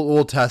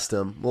 we'll test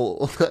him.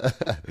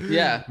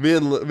 Me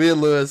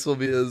and Lewis will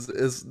be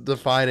his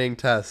defining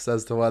tests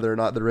as to whether or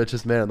not the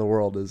richest man in the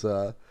world is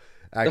actually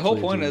the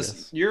whole point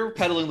is you're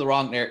peddling the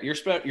wrong narrative.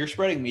 You're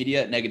spreading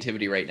media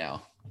negativity right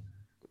now.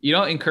 You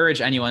don't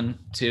encourage anyone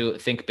to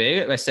think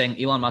big by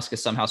saying Elon Musk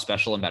is somehow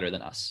special and better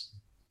than us.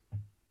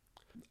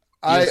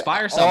 All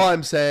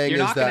I'm saying is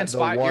that the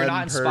one you're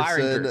not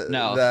inspiring.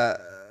 No.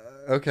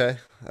 Okay.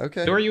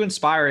 Who are you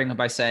inspiring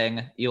by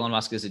saying Elon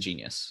Musk is a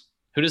genius?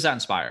 Who does that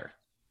inspire?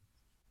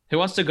 Who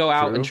wants to go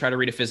out and try to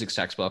read a physics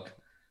textbook?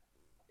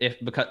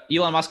 Because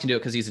Elon Musk can do it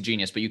because he's a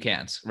genius, but you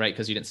can't, right?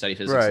 Because you didn't study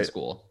physics in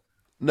school.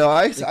 No,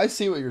 I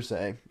see what you're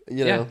saying.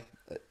 You know,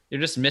 you're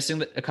just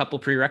missing a couple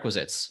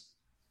prerequisites,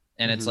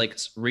 and it's like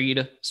you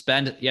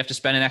have to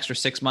spend an extra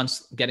 6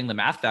 months getting the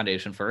math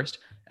foundation first,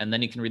 and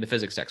then you can read the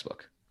physics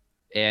textbook.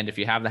 And if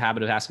you have the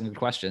habit of asking good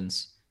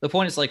questions, the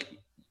point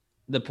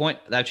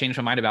that I've changed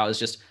my mind about is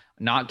just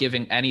not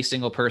giving any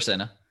single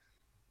person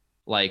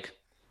like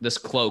this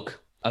cloak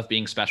of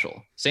being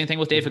special. Same thing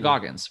with David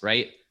Goggins,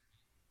 right?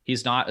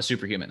 He's not a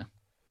superhuman.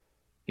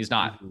 He's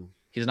not.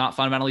 He's not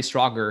fundamentally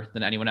stronger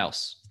than anyone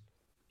else.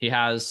 He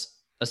has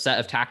a set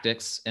of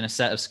tactics and a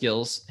set of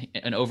skills,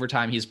 and over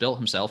time he's built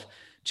himself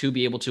to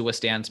be able to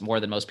withstand more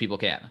than most people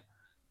can.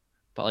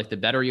 But like the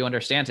better you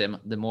understand him,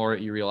 the more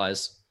you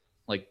realize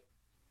like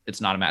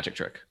it's not a magic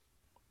trick.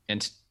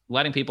 And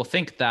letting people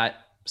think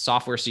that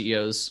software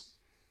CEOs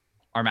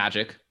are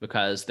magic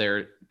because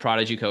they're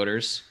prodigy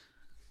coders,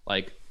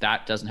 like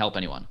that doesn't help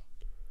anyone.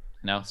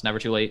 No, it's never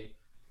too late.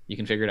 You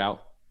can figure it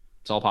out.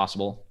 It's all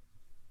possible.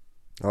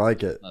 I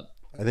like it.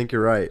 I think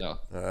you're right.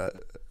 I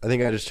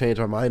think I just changed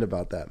my mind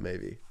about that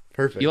maybe.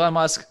 Perfect. Elon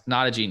Musk,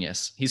 not a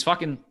genius. He's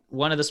fucking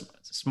one of the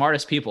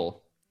smartest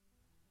people,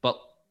 but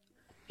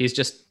he's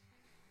just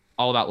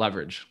all about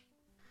leverage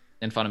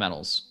and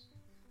fundamentals.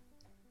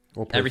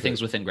 Well,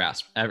 everything's within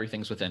grasp.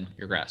 Everything's within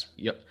your grasp.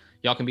 Yep.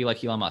 Y'all can be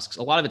like Elon Musk.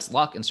 A lot of it's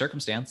luck and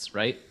circumstance,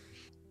 right?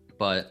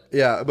 But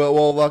yeah, but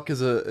well, luck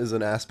is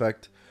an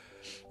aspect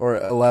or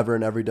a lever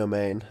in every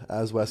domain,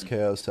 as Wes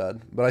KO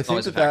said. But I think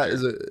always a that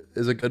factor.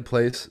 is a good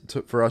place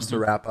for us to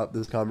wrap up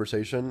this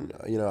conversation.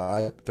 You know,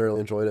 I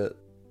thoroughly enjoyed it,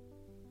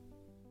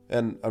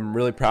 and I'm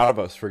really proud of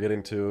us for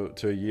getting to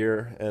a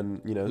year. And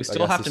you know, we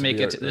still have to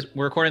make it.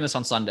 We're recording this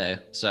on Sunday,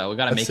 so we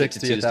got to make it to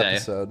 60th Tuesday.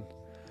 episode.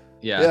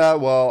 Yeah. Yeah.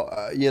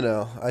 Well, you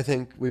know, I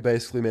think we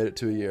basically made it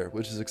to a year,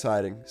 which is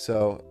exciting.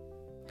 So,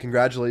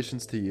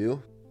 congratulations to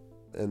you,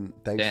 and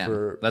thanks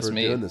for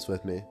doing this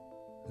with me.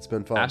 It's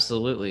been fun.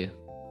 Absolutely.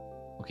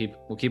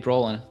 We'll keep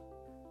rolling.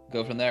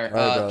 Go from there.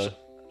 All right,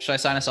 should I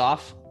sign us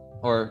off?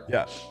 Or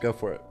yeah, go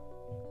for it.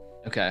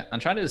 Okay, I'm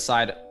trying to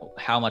decide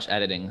how much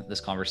editing this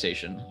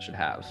conversation should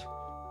have,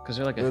 because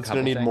they're like it's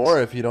gonna need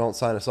more if you don't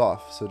sign us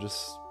off. So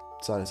just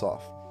sign us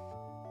off.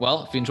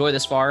 Well, if you enjoyed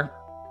this far,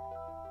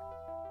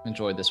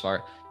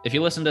 if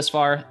you listened this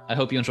far, I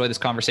hope you enjoyed this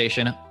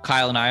conversation.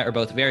 Kyle and I are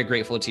both very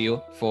grateful to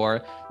you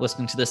for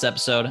listening to this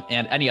episode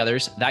and any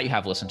others that you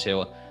have listened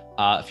to.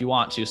 If you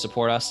want to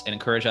support us and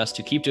encourage us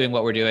to keep doing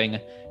what we're doing,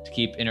 to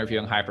keep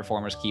interviewing high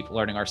performers, keep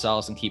learning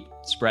ourselves, and keep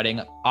spreading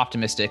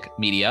optimistic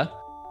media,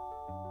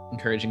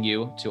 encouraging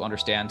you to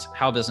understand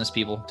how business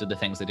people did the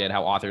things they did,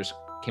 how authors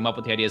came up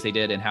with the ideas they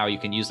did, and how you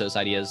can use those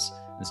ideas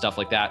and stuff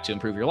like that to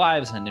improve your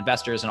lives and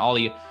investors and all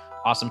the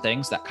awesome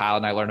things that Kyle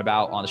and I learn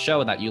about on the show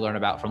and that you learn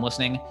about from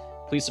listening.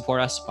 Please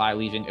support us by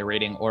leaving a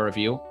rating or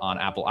review on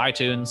Apple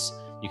iTunes.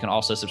 You can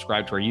also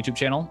subscribe to our YouTube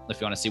channel if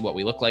you want to see what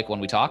we look like when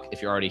we talk.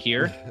 If you're already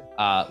here,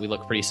 we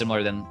look pretty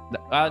similar than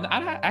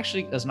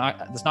actually that's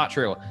not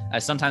true.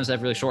 Sometimes I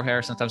have really short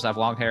hair, sometimes I have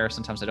long hair,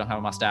 sometimes I don't have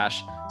a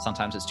mustache,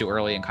 sometimes it's too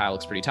early and Kyle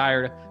looks pretty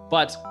tired.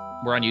 But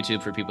we're on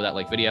YouTube for people that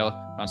like video.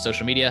 On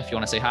social media, if you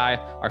want to say hi.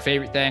 Our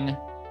favorite thing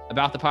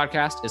about the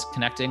podcast is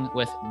connecting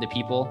with the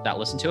people that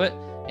listen to it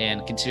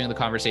and continuing the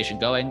conversation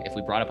going. If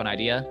we brought up an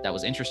idea that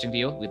was interesting to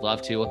you, we'd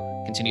love to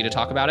continue to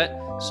talk about it.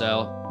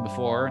 So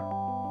before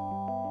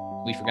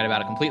we forget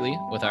about it completely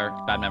with our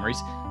bad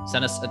memories,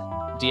 send us a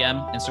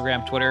DM,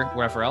 Instagram, Twitter,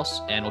 wherever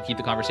else, and we'll keep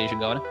the conversation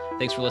going.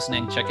 Thanks for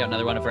listening. Check out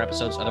another one of our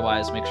episodes.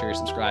 Otherwise, make sure you're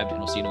subscribed, and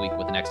we'll see you in a week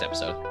with the next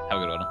episode. Have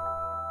a good one.